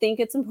 I think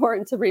it's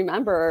important to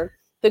remember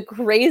the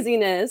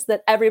craziness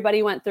that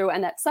everybody went through,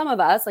 and that some of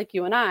us, like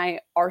you and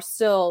I, are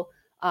still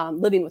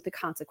living with the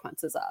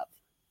consequences of.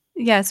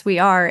 Yes, we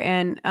are.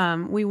 And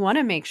we want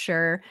to make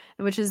sure,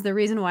 which is the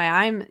reason why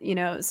I'm,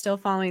 still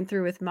following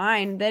through with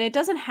mine, that it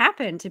doesn't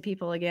happen to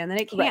people again, that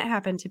it can't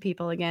happen to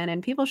people again.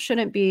 And people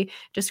shouldn't be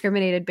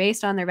discriminated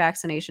based on their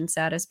vaccination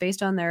status,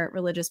 based on their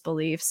religious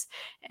beliefs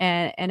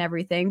and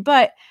everything.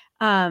 But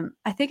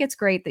I think it's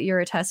great that you're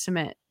a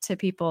testament to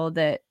people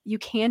that you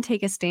can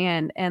take a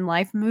stand and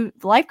life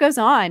goes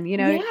on.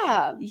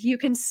 You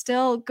can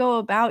still go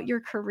about your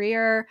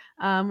career,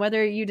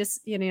 whether you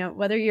just,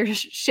 whether you're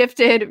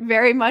shifted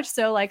very much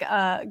so like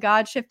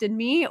God shifted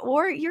me,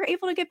 or you're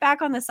able to get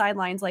back on the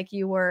sidelines like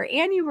you were,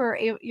 and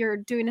you're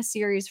doing a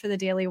series for the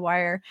Daily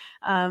Wire,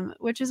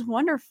 which is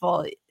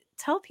wonderful.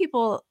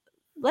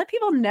 Let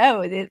people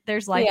know that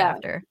there's life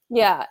after.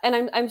 Yeah.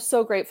 And I'm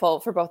so grateful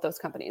for both those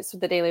companies,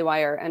 the Daily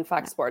Wire and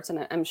Fox Sports.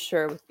 And I'm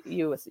sure with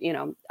you, with,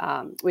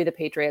 We the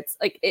Patriots,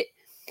 like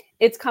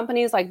it's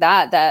companies like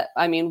that,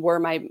 I mean, were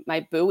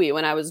my buoy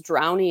when I was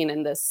drowning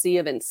in the sea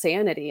of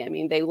insanity. I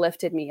mean, they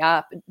lifted me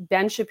up.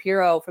 Ben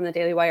Shapiro from the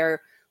Daily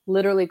Wire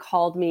literally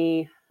called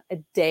me a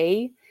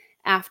day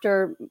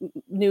after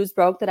news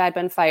broke that I'd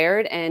been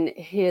fired. And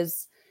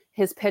his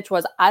pitch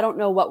was, I don't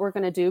know what we're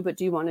going to do, but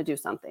do you want to do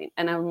something?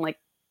 And I'm like,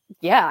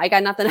 yeah, I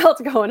got nothing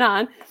else going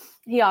on.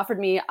 He offered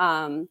me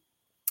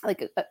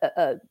like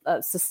a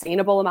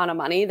sustainable amount of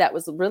money that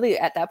was really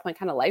at that point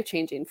kind of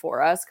life-changing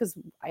for us, because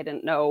I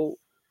didn't know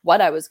what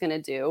I was going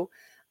to do.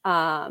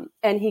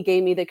 And he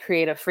gave me the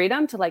creative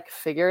freedom to like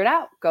figure it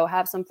out, go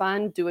have some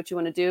fun, do what you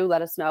want to do,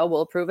 let us know,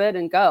 we'll approve it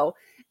and go.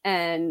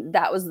 And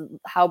that was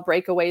how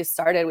Breakaways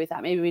started. We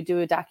thought maybe we'd do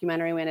a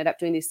documentary. We ended up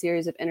doing these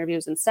series of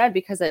interviews instead,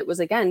 because it was,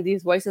 again,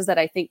 these voices that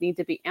I think need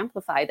to be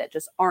amplified that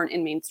just aren't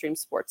in mainstream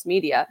sports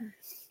media.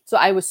 So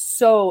I was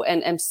so,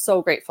 and am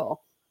so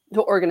grateful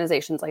to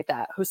organizations like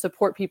that who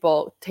support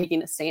people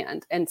taking a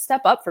stand and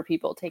step up for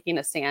people taking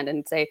a stand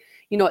and say,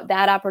 you know what,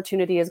 that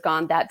opportunity is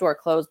gone, that door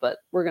closed, but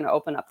we're going to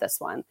open up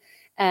this one.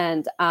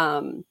 And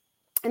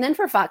then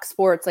for Fox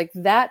Sports, like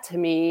that to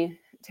me,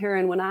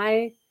 Taryn, when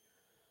I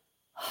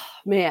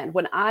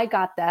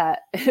got that,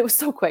 it was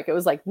so quick. It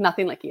was like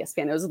nothing like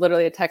ESPN. It was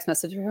literally a text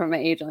message from my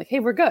agent, like, hey,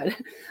 we're good.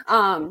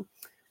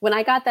 When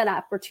I got that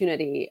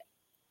opportunity,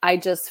 I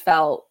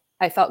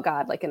felt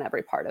God like in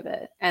every part of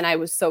it. And I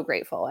was so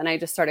grateful. And I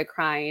just started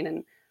crying.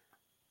 And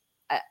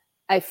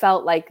I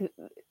felt like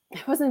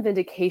it wasn't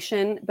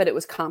vindication, but it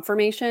was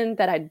confirmation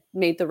that I'd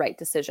made the right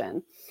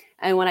decision.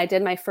 And when I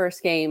did my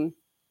first game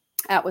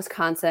at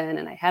Wisconsin,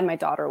 and I had my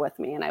daughter with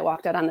me, and I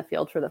walked out on the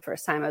field for the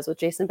first time, I was with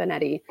Jason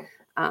Benetti,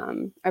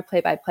 our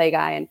play-by-play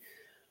guy. And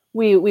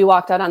we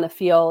walked out on the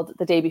field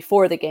the day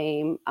before the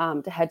game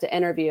to head to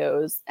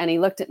interviews. And he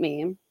looked at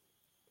me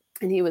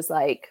and he was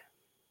like,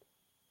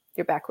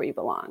 you're back where you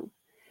belong.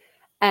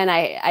 And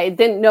I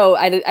didn't know,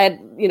 I had,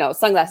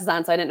 sunglasses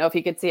on, so I didn't know if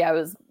he could see I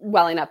was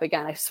welling up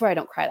again. I swear I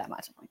don't cry that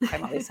much. I'm like,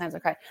 crying all these times I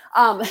cry.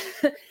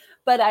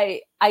 But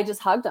I just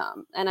hugged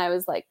him and I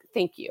was like,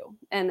 thank you.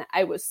 And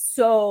I was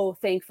so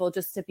thankful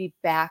just to be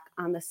back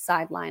on the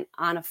sideline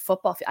on a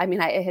football field. I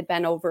mean, it had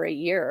been over a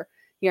year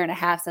and a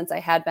half since I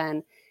had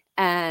been,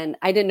 and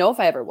I didn't know if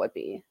I ever would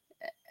be.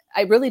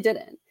 I really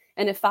didn't.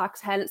 And if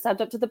Fox hadn't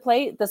stepped up to the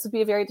plate, this would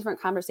be a very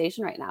different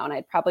conversation right now. And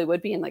I probably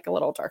would be in like a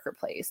little darker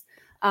place.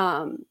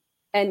 And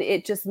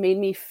it just made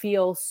me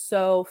feel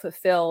so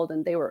fulfilled.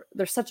 And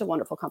they're such a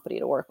wonderful company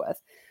to work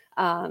with.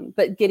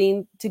 But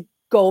getting to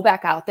go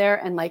back out there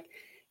and like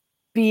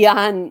be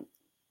on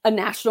a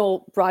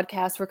national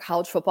broadcast for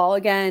college football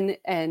again.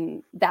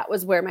 And that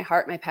was where my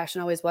heart, my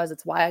passion always was.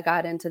 It's why I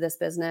got into this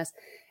business.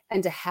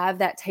 And to have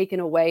that taken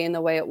away in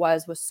the way it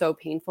was so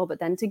painful. But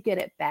then to get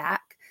it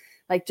back,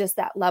 like just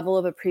that level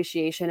of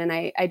appreciation. And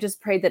I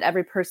just prayed that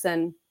every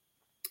person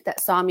that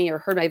saw me or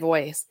heard my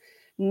voice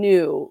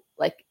knew,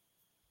 like,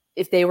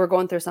 if they were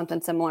going through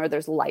something similar,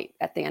 there's light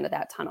at the end of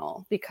that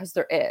tunnel, because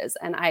there is.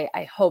 And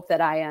I hope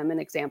that I am an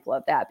example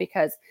of that,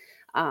 because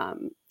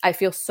I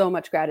feel so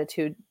much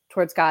gratitude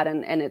towards God.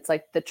 And it's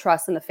like the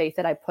trust and the faith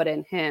that I put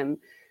in him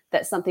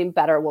that something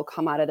better will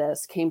come out of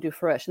this came to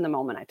fruition the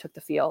moment I took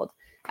the field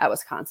at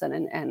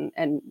Wisconsin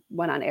and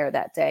went on air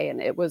that day.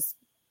 And it was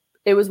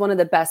one of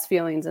the best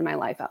feelings in my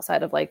life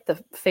outside of like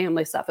the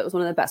family stuff. It was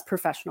one of the best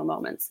professional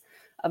moments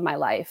of my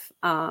life.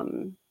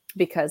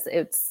 Because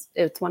it's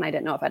one I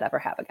didn't know if I'd ever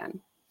have again.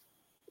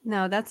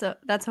 No, that's a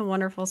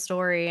wonderful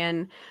story.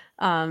 And,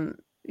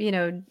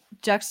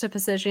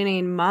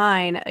 juxtapositioning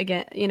mine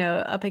again,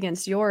 up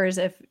against yours,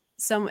 if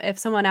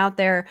someone out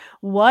there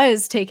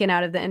was taken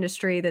out of the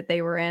industry that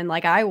they were in,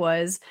 like I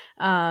was,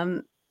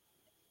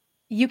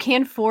 you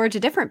can forge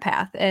a different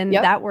path, and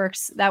Yep.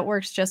 that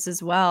works just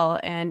as well.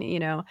 And,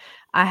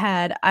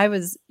 I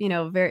was,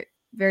 very,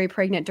 very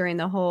pregnant during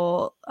the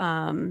whole,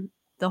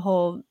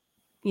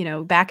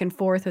 back and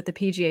forth with the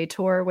PGA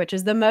Tour, which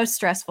is the most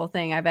stressful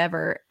thing I've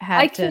ever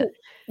had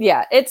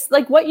Yeah, it's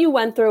like what you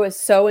went through is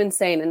so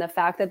insane. And the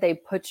fact that they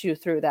put you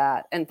through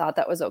that and thought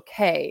that was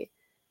okay,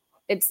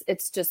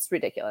 it's just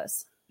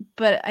ridiculous.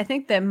 But I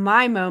think that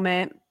my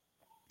moment,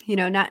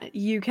 not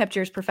you kept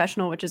yours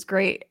professional, which is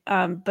great.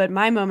 But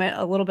my moment,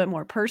 a little bit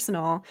more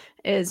personal,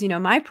 is,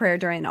 my prayer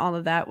during all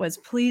of that was,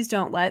 please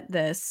don't let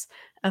this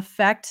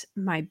affect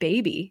my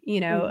baby.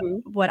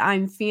 What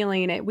I'm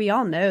feeling. We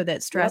all know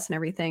that stress and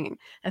everything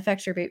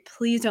affects your baby.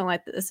 Please don't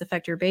let this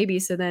affect your baby.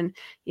 So then,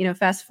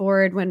 fast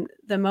forward when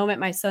the moment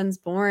my son's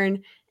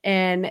born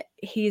and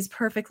he's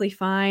perfectly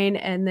fine.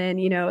 And then,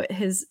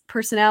 his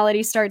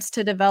personality starts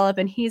to develop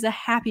and he's a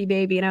happy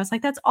baby. And I was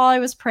like, that's all I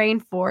was praying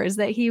for, is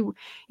that he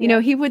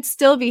would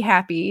still be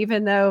happy,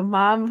 even though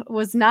mom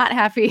was not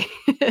happy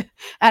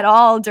at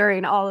all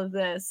during all of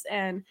this.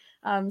 And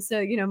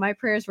so, my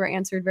prayers were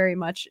answered very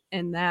much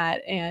in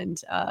that.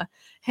 And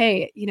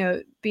hey,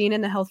 being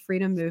in the health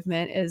freedom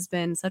movement has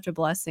been such a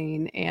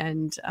blessing.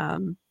 And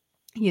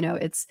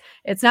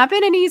it's not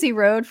been an easy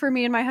road for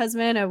me and my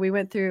husband. We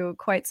went through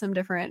quite some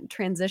different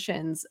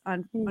transitions.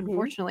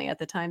 Unfortunately, at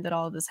the time that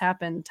all of this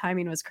happened,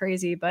 timing was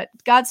crazy, but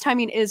God's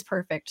timing is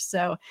perfect.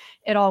 So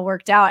it all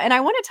worked out. And I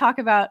want to talk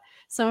about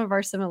some of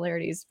our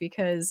similarities,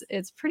 because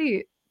it's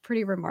pretty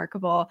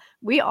remarkable.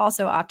 We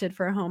also opted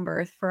for a home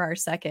birth for our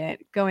second,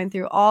 going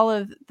through all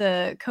of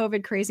the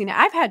COVID craziness.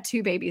 I've had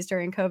 2 babies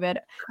during COVID.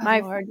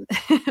 My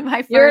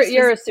first,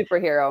 you're a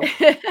superhero.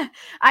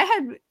 I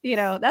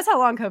had, that's how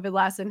long COVID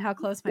lasted and how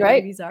close my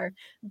babies are.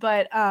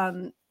 But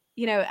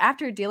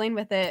after dealing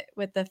with it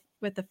with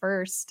the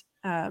first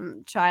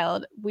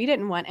child, we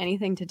didn't want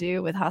anything to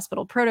do with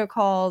hospital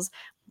protocols,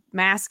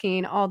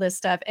 masking, all this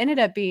stuff. Ended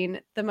up being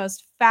the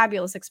most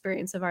fabulous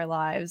experience of our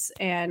lives.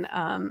 And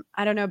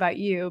I don't know about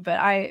you, but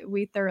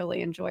we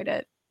thoroughly enjoyed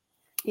it.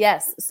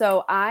 Yes.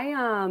 So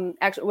I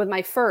actually, with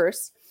my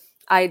first,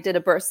 I did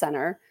a birth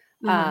center.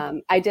 Uh-huh.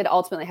 I did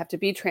ultimately have to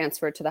be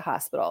transferred to the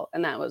hospital,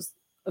 and that was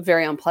a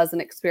very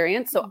unpleasant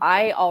experience. So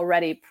I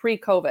already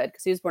pre-COVID,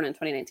 because he was born in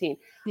 2019,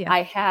 Yeah.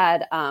 I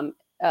had an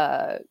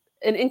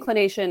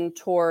inclination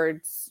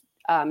towards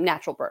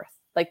natural birth.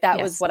 Like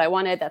that was Yes. what I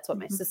wanted. That's what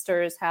my Mhm.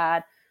 sisters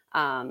had,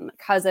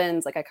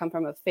 cousins. Like I come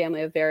from a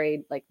family of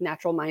very like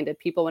natural minded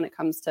people when it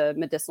comes to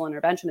medicinal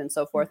intervention and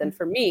so forth. And Mhm.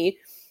 for me,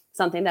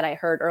 something that I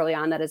heard early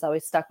on that has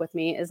always stuck with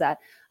me is that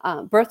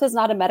birth is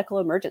not a medical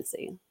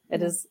emergency. It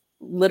Yeah. is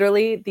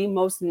literally the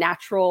most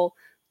natural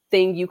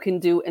thing you can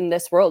do in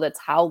this world. It's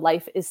how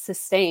life is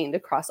sustained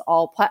across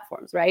all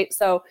platforms, right?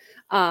 So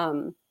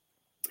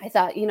I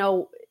thought,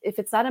 if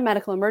it's not a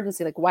medical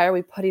emergency, like why are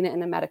we putting it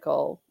in a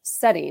medical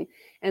setting?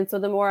 And so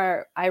the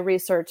more I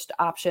researched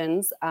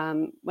options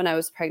when I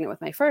was pregnant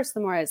with my first, the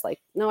more I was like,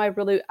 no,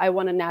 I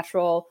want a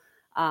natural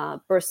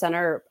birth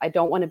center. I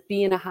don't want to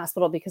be in a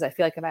hospital because I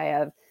feel like if I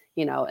have,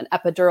 an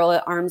epidural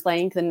at arm's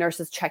length, the nurse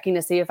is checking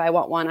to see if I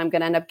want one, I'm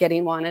going to end up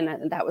getting one.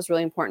 And that was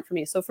really important for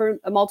me. So for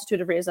a multitude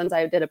of reasons,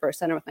 I did a birth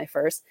center with my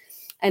first.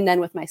 And then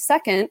with my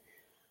second,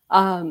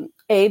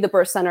 the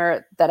birth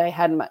center that I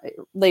had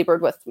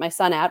labored with my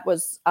son at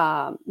was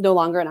no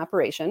longer in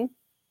operation.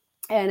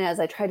 And as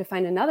I tried to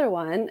find another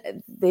one,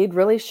 they'd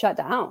really shut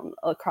down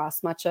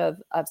across much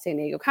of San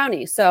Diego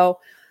County. So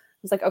I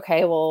was like,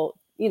 okay, well,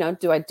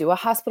 do I do a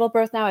hospital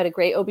birth now? I had a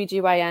great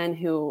OBGYN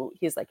who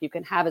he's like, you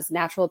can have as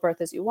natural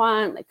birth as you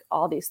want, like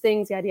all these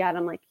things, yada, yada.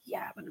 I'm like,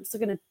 yeah, but I'm still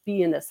going to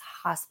be in this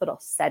hospital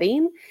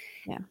setting.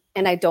 Yeah.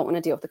 And I don't want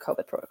to deal with the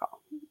COVID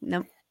protocol.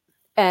 Nope.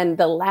 And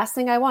the last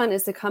thing I want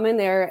is to come in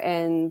there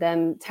and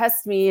then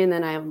test me. And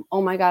then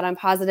oh my God, I'm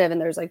positive.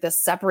 And there's like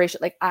this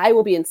separation. Like I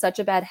will be in such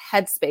a bad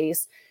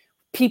headspace,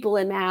 people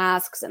in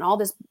masks and all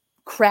this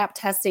crap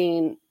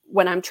testing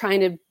when I'm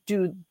trying to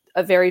do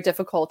a very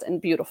difficult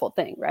and beautiful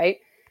thing. Right.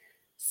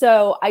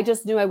 So I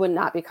just knew I would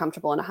not be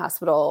comfortable in a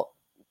hospital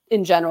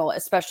in general,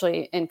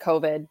 especially in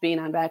COVID, being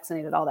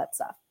unvaccinated, all that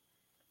stuff.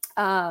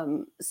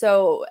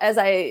 So as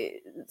I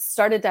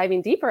started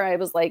diving deeper, I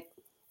was like,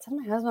 to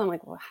my husband, I'm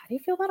like, well, how do you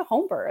feel about a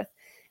home birth?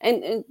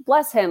 And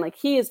bless him, like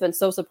he has been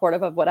so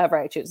supportive of whatever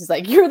I choose. He's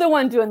like, you're the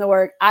one doing the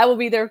work. I will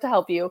be there to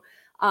help you.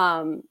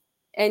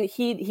 And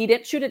he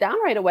didn't shoot it down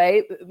right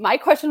away. My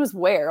question was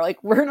where? Like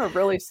we're in a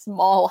really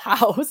small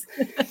house.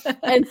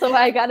 And so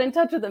I got in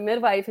touch with a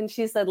midwife and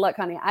she said, look,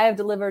 honey, I have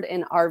delivered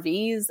in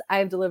RVs. I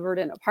have delivered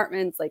in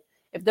apartments. Like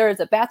if there is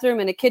a bathroom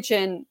and a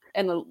kitchen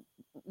and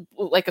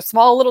like a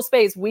small little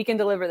space, we can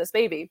deliver this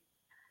baby.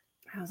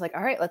 I was like,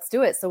 all right, let's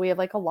do it. So we have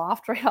like a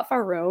loft right off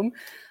our room,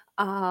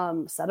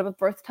 set up a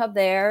birth tub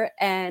there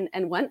and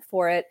went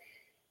for it.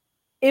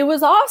 It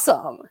was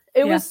awesome.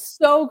 It was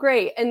so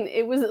great. And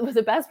it was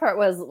the best part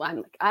was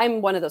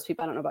I'm one of those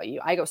people. I don't know about you.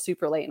 I go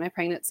super late in my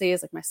pregnancy.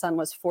 Like my son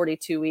was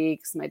 42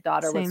 weeks. My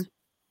daughter was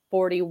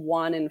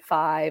 41 and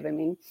 5. I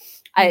mean,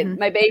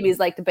 my babies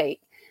like to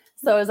bake.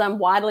 So as I'm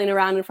waddling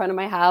around in front of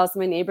my house,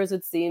 my neighbors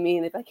would see me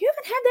and they'd be like, you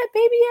haven't had that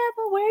baby yet,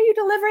 but where are you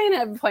delivering?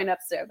 And I'd point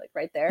upstairs, like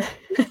right there.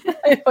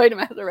 I point them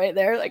out right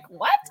there, like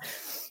what?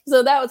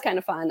 So that was kind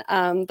of fun.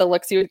 The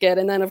looks you would get.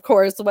 And then of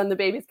course, when the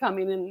baby's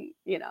coming and,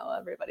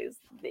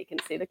 they can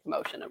see the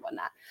commotion and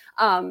whatnot.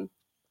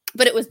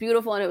 But it was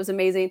beautiful and it was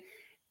amazing.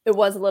 It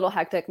was a little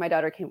hectic. My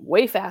daughter came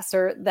way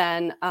faster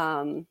than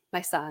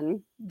my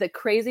son. The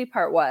crazy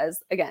part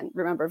was, again,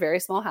 remember, very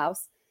small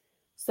house.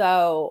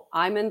 So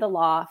I'm in the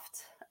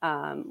loft.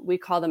 We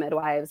call the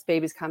midwives,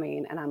 baby's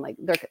coming. And I'm like,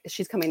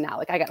 she's coming now.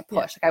 Like I got to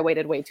push. Like I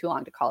waited way too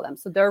long to call them.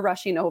 So they're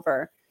rushing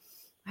over.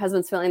 My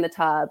husband's filling the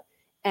tub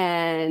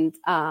and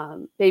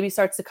baby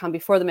starts to come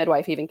before the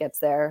midwife even gets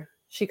there.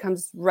 She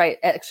comes right.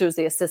 Actually, it was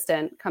the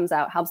assistant comes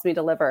out, helps me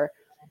deliver.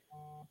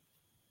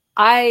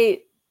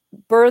 I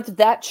birthed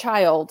that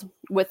child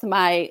with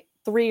my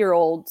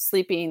 3-year-old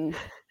sleeping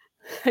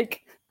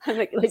like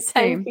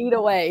 10 feet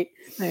away.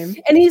 Same.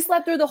 And he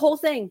slept through the whole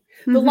thing,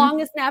 the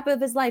longest nap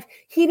of his life.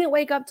 He didn't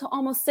wake up till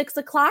almost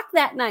 6:00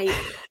 that night.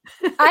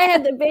 I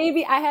had the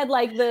baby. I had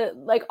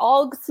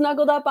all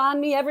snuggled up on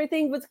me.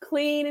 Everything was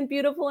clean and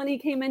beautiful. And he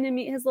came in to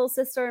meet his little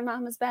sister in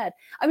mama's bed.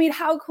 I mean,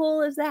 how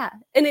cool is that?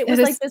 And it was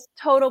like this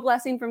total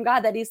blessing from God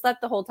that he slept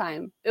the whole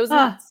time. It was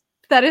nuts.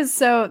 That is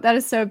so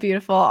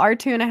beautiful. Our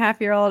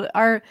 2.5-year-old,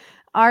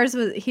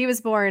 he was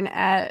born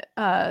at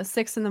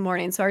 6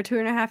 a.m. So our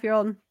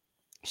 2.5-year-old,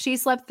 she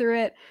slept through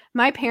it.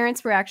 My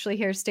parents were actually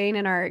here staying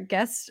in our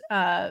guest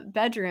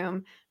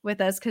bedroom with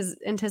us because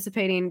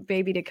anticipating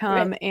baby to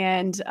come. Right.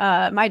 And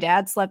my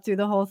dad slept through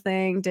the whole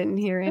thing, didn't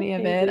hear any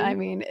of it. I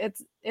mean,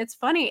 it's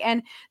funny.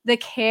 And the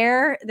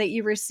care that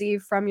you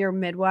receive from your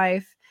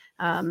midwife,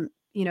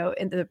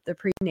 in the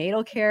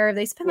prenatal care,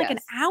 they spend like an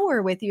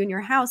hour with you in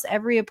your house,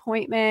 every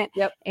appointment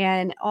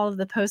and all of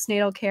the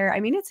postnatal care. I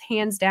mean, it's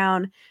hands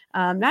down,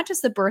 not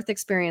just the birth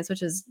experience,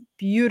 which is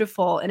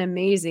beautiful and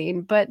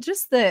amazing, but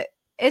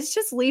it's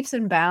just leaps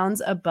and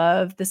bounds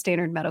above the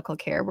standard medical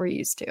care we're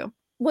used to.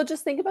 Well,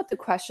 just think about the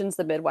questions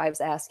the midwives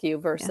ask you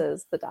Yeah.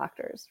 versus the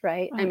doctors,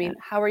 right? Oh, I yeah. mean,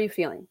 how are you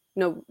feeling?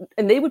 No,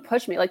 and they would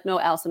push me like, no,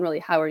 Allison, really,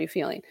 how are you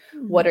feeling?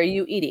 What Mhm. are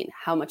you eating?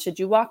 How much did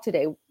you walk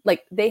today?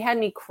 Like they had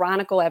me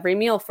chronicle every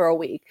meal for a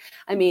week.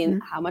 I mean,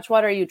 Mhm. how much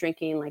water are you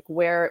drinking? Like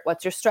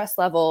what's your stress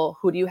level?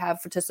 Who do you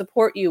have to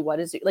support you?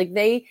 What is it? Like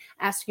they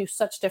ask you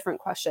such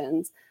different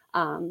questions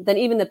than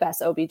even the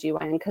best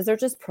OBGYN because they're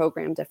just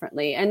programmed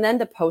differently. And then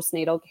the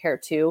postnatal care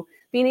too,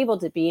 being able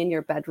to be in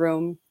your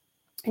bedroom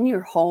in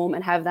your home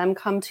and have them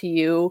come to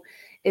you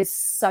is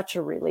such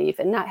a relief,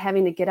 and not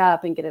having to get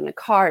up and get in a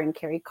car and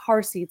carry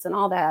car seats and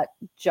all that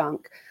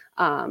junk.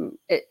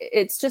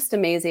 It's just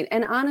amazing.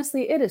 And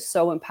honestly, it is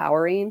so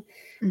empowering,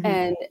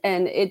 Mhm.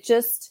 and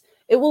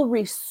it will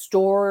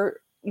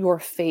restore your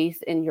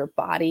faith in your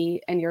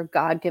body and your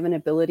God-given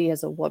ability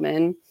as a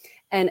woman.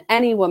 And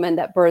any woman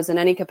that births in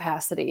any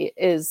capacity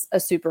is a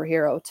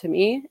superhero to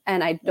me.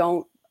 And I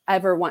don't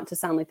ever want to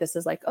sound like this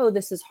is like, oh,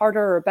 this is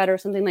harder or better,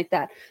 something like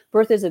that.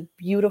 Birth is a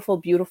beautiful,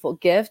 beautiful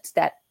gift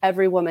that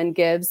every woman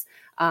gives,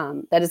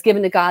 that is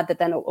given to God, that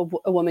then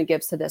a woman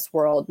gives to this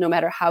world. No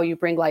matter how you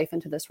bring life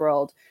into this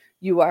world,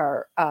 you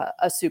are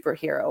a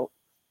superhero.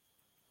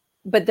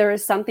 But there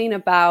is something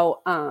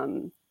about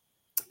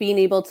being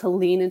able to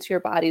lean into your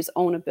body's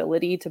own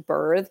ability to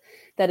birth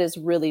that is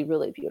really,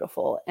 really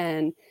beautiful.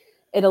 And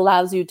it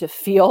allows you to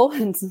feel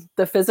in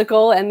the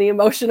physical and the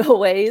emotional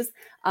ways,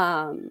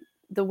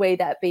 the way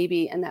that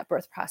baby and that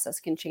birth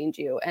process can change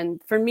you.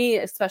 And for me,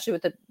 especially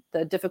with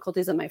the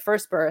difficulties of my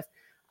first birth,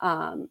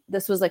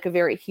 this was like a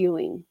very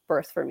healing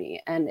birth for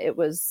me. And it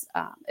was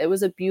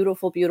a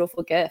beautiful,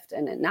 beautiful gift.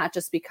 And not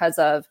just because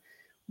of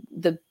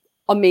the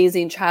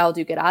amazing child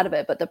you get out of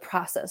it, but the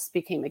process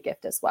became a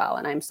gift as well.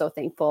 And I'm so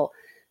thankful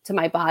to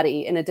my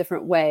body in a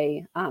different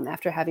way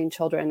after having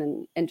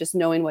children, and just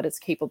knowing what it's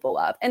capable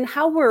of and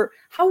how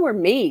we're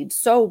made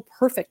so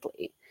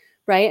perfectly,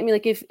 right? I mean,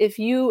 like if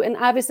you, and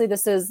obviously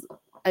this is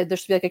there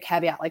should be like a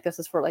caveat, like this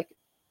is for like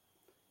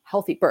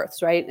healthy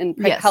births, right? And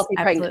Yes, healthy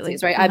absolutely.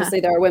 pregnancies, right? Uh-huh. Obviously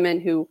there are women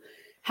who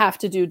have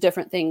to do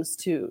different things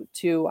to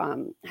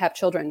have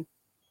children,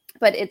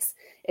 but it's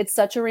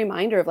such a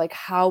reminder of like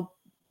how,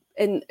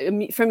 and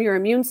from your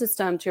immune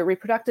system to your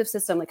reproductive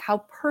system, like how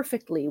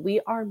perfectly we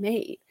are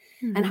made,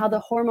 and Mhm. how the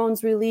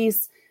hormones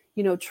release,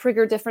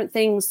 trigger different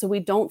things so we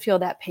don't feel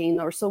that pain,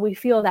 or so we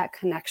feel that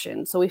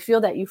connection, so we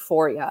feel that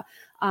euphoria.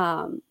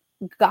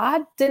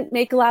 God didn't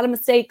make a lot of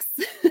mistakes.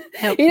 He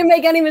Nope. didn't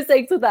make any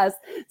mistakes with us.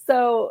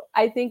 So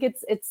I think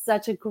it's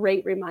such a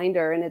great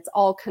reminder, and it's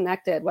all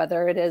connected,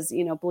 whether it is,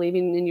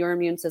 believing in your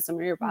immune system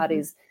or your Mhm.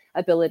 body's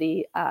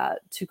ability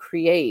to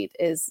create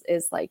is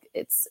like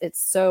it's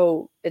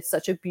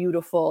such a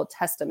beautiful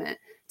testament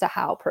to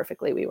how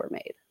perfectly we were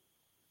made.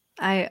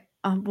 I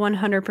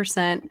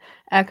 100%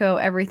 echo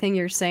everything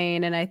you're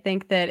saying, and I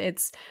think that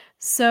it's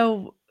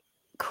so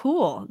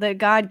cool that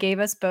God gave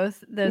us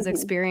both those Hmm.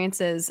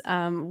 experiences.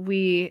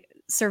 We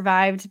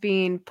survived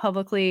being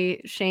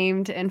publicly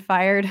shamed and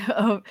fired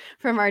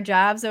from our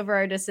jobs over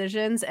our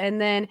decisions,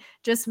 and then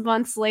just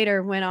months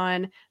later went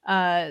on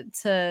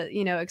to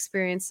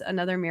experience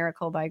another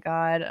miracle by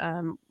God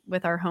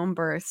with our home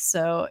birth.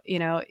 So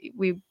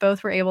we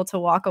both were able to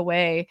walk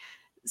away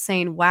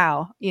saying,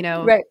 "Wow,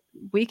 Right.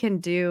 we can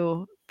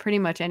do pretty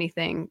much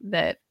anything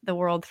that the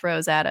world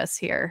throws at us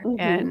here." Hmm.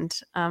 And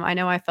I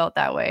know I felt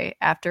that way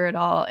after it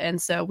all.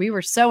 And so we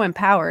were so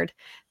empowered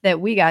that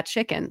we got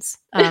chickens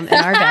in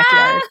our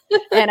backyard.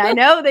 And I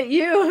know that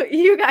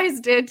you guys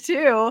did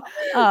too.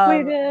 We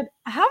Um, did.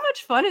 how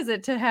much fun is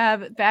it to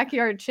have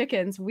backyard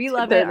chickens? We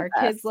love it. They're the Our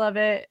kids best. love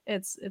it.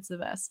 It's the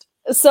best.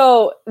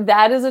 So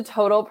that is a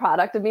total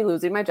product of me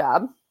losing my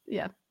job.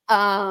 Yeah.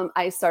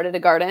 I started a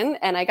garden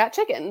and I got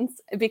chickens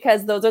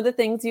because those are the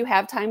things you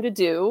have time to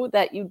do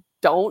that you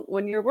don't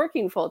when you're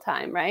working full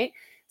time, right?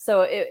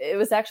 So it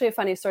was actually a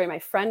funny story. My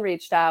friend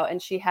reached out and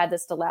she had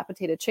this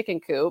dilapidated chicken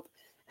coop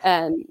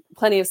and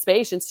plenty of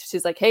space. And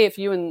she's like, hey, if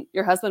you and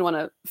your husband want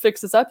to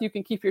fix this up, you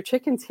can keep your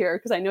chickens here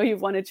because I know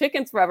you've wanted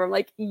chickens forever. I'm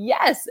like,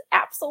 yes,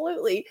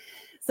 absolutely.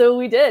 So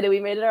we did. We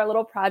made it our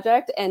little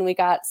project and we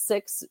got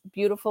 6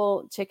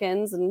 beautiful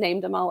chickens and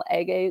named them all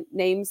egg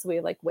names. We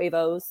had like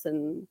huevos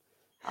and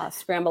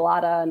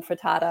scramblata and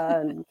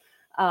frittata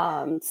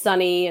and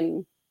sunny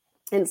and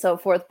so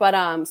forth, but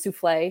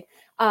souffle.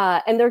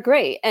 And they're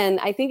great. And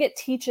I think it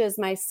teaches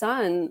my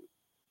son,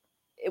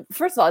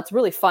 first of all, it's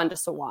really fun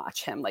just to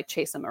watch him like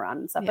chase him around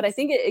and stuff. But I Yes.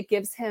 think it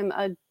gives him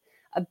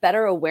a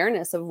better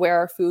awareness of where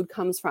our food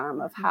comes from,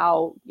 of Mhm.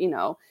 how,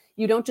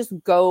 you don't just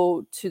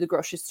go to the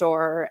grocery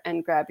store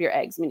and grab your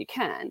eggs. I mean, you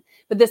can,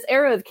 but this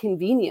era of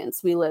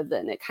convenience we live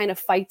in, it kind of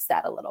fights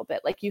that a little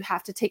bit. Like you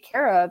have to take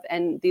care of,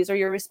 and these are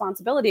your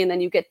responsibility. And then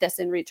you get this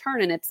in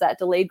return. And it's that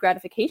delayed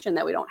gratification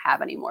that we don't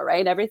have anymore,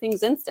 right?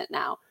 Everything's instant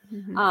now.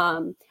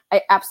 Mhm.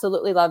 I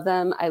absolutely love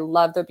them. I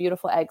love the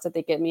beautiful eggs that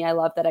they give me. I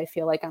love that I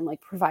feel like I'm like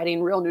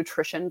providing real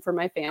nutrition for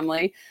my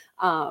family.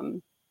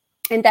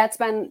 And that's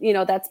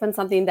been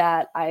something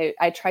that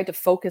I tried to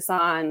focus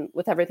on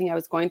with everything I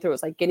was going through. It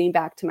was like getting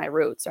back to my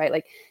roots, right?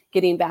 Like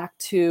getting back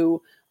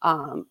to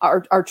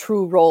our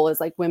true role as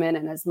like women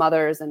and as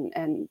mothers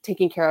and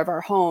taking care of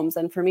our homes.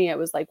 And for me, it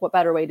was like, what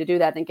better way to do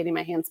that than getting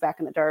my hands back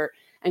in the dirt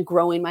and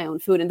growing my own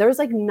food. And there was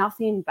like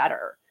nothing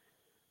better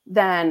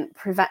than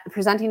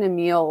presenting a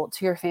meal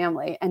to your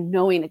family and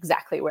knowing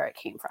exactly where it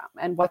came from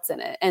and what's in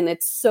it. And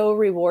it's so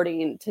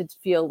rewarding to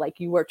feel like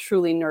you are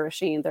truly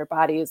nourishing their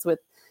bodies with,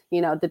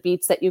 the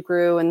beets that you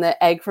grew and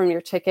the egg from your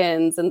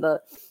chickens and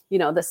the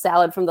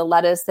salad from the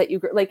lettuce that you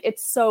grew. Like,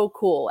 it's so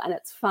cool and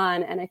it's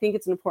fun. And I think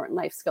it's an important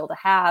life skill to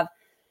have.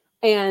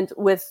 And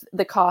with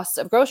the cost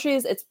of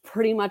groceries, it's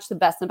pretty much the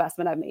best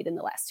investment I've made in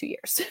the last 2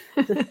 years.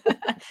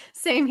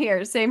 Same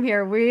here. Same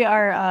here. We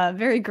are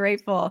very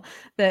grateful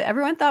that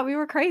everyone thought we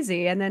were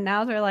crazy. And then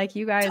now they're like,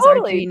 you guys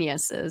are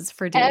geniuses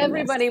for doing this.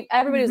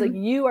 Everybody was like,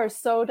 you are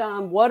so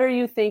dumb. What are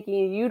you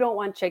thinking? You don't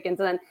want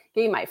chickens. And then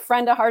gave my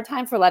friend a hard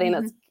time for letting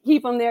us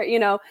keep them there.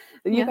 You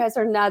guys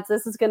are nuts.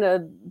 This is going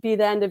to be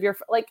the end of your,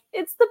 like,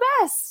 it's the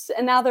best.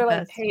 And now they're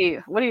like, hey,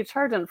 what are you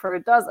charging for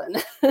a dozen?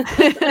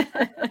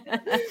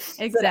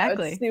 Exactly.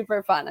 So it's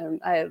super fun.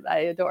 I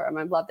adore them.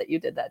 I love that you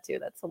did that too.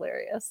 That's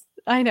hilarious.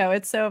 I know.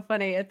 It's so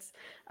funny. It's,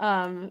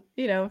 I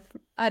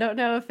don't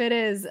know if it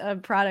is a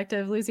product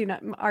of losing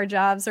our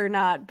jobs or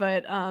not,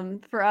 but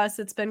for us,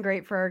 it's been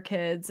great for our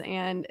kids.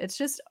 And it's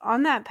just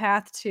on that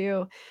path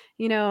to,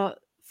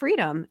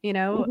 freedom,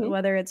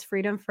 whether it's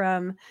freedom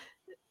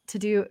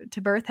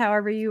to birth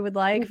however you would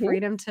like,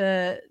 freedom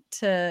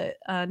to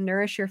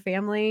nourish your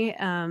family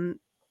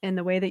in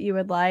the way that you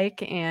would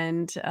like,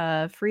 and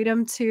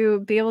freedom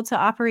to be able to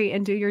operate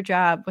and do your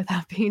job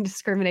without being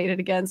discriminated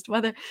against,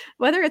 whether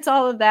it's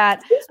all of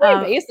that. It's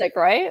pretty basic,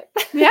 right?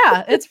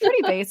 Yeah, it's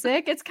pretty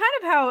basic. It's kind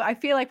of how I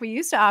feel like we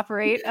used to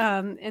operate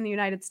in the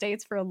United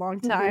States for a long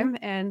time.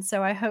 And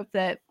so I hope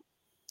that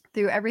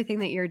through everything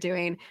that you're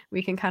doing,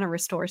 we can kind of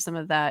restore some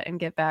of that and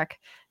get back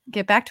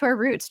to our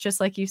roots,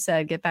 just like you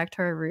said, get back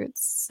to our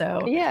roots.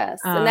 So yes,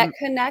 and that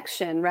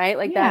connection, right?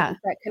 Like that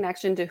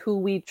connection to who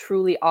we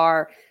truly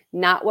are,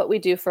 not what we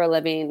do for a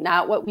living,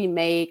 not what we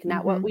make,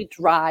 not what we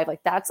drive.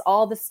 Like, that's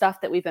all the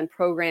stuff that we've been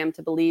programmed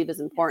to believe is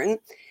important.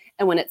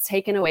 And when it's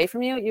taken away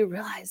from you, you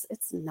realize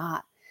it's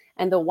not.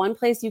 And the one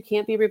place you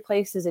can't be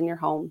replaced is in your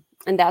home.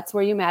 And that's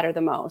where you matter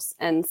the most.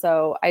 And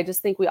so I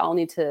just think we all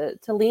need to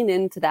lean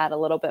into that a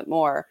little bit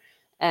more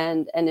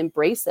and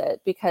embrace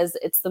it, because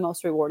it's the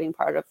most rewarding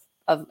part of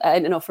I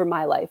know for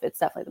my life, it's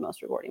definitely the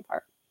most rewarding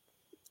part.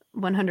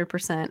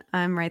 100%.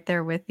 I'm right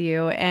there with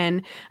you.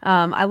 And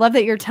I love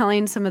that you're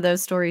telling some of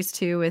those stories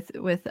too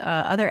with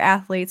other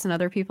athletes and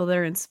other people that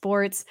are in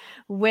sports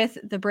with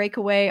the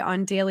breakaway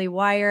on Daily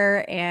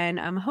Wire. And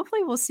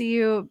hopefully we'll see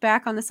you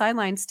back on the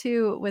sidelines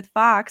too with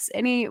Fox.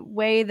 Any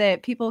way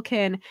that people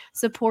can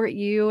support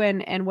you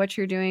and what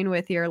you're doing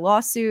with your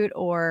lawsuit,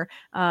 or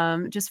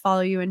just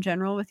follow you in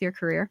general with your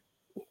career?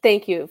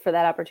 Thank you for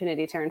that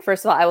opportunity, Taryn.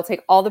 First of all, I will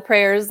take all the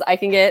prayers I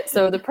can get.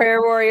 So the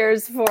prayer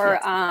warriors for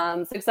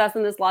success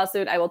in this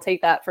lawsuit, I will take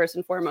that first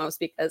and foremost,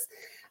 because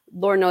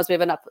Lord knows we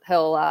have an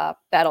uphill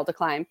battle to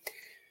climb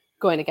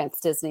going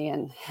against Disney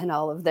and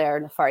all of their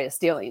nefarious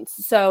dealings.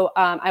 So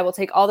I will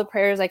take all the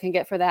prayers I can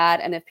get for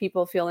that. And if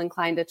people feel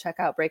inclined to check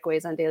out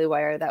Breakaways on Daily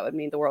Wire, that would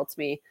mean the world to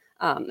me.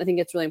 I think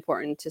it's really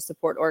important to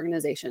support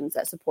organizations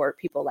that support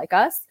people like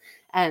us.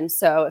 And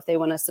so if they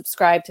want to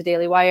subscribe to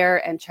Daily Wire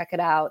and check it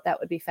out, that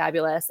would be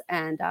fabulous.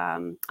 And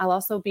I'll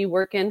also be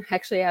working,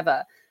 actually I have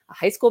a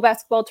high school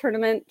basketball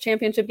tournament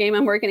championship game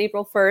I'm working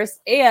April 1st.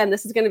 And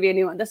this is going to be a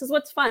new one. This is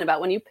what's fun about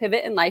when you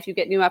pivot in life, you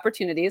get new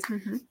opportunities.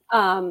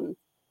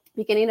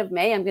 Beginning of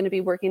May, I'm going to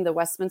be working the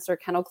Westminster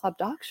Kennel Club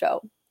Dog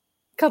Show.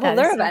 Couple of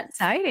their events.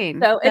 Exciting.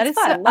 So it's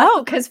fun.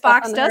 Because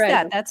Fox does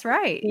that. That's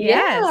right.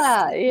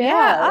 Yes.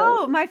 Yeah.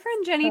 Oh, my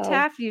friend Jenny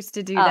Taft used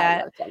to do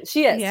that.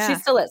 She is. Yeah. She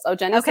still is. Oh,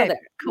 Jenny's still there.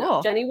 Cool.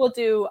 No, Jenny will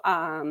do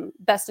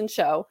Best in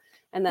Show.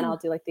 And then I'll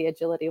do like the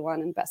agility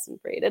one and Best in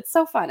Breed. It's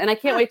so fun. And I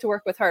can't wait to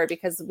work with her,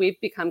 because we've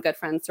become good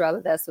friends through all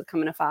of this with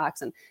coming to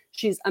Fox, and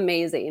she's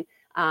amazing.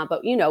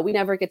 But we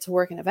never get to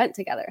work an event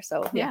together.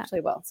 So we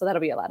actually will. So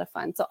that'll be a lot of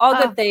fun. So all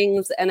good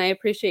things. And I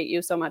appreciate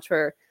you so much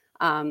for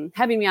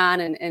having me on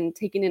and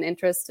taking an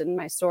interest in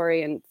my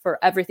story, and for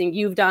everything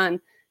you've done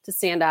to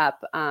stand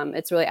up.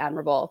 It's really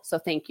admirable. So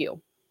thank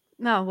you.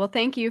 No, well,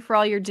 thank you for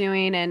all you're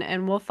doing,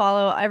 and we'll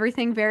follow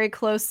everything very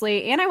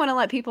closely. And I want to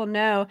let people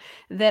know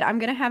that I'm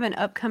going to have an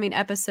upcoming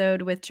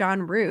episode with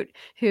John Root,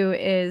 who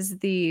is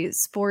the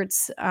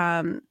sports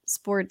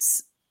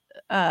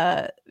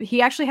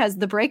he actually has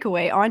the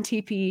breakaway on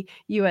TP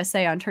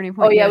USA on Turning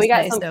Point. Oh yeah, USA, we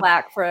got some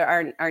flack for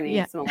our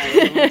names.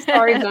 Yeah.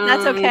 Sorry, John.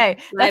 That's okay.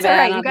 That's all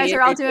right. You guys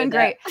are all doing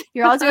great.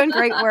 You're all doing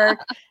great work.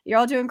 You're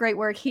all doing great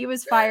work. He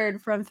was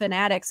fired from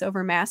Fanatics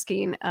over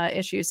masking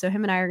issues. So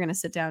him and I are going to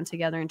sit down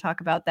together and talk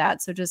about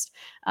that. So just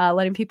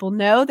letting people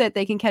know that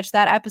they can catch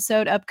that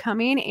episode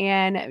upcoming,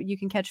 and you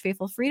can catch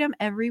Faithful Freedom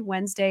every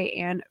Wednesday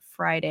and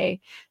Friday.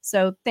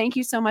 So thank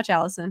you so much,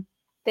 Allison.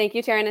 Thank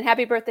you, Taryn, and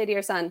happy birthday to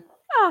your son.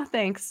 Oh,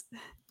 thanks.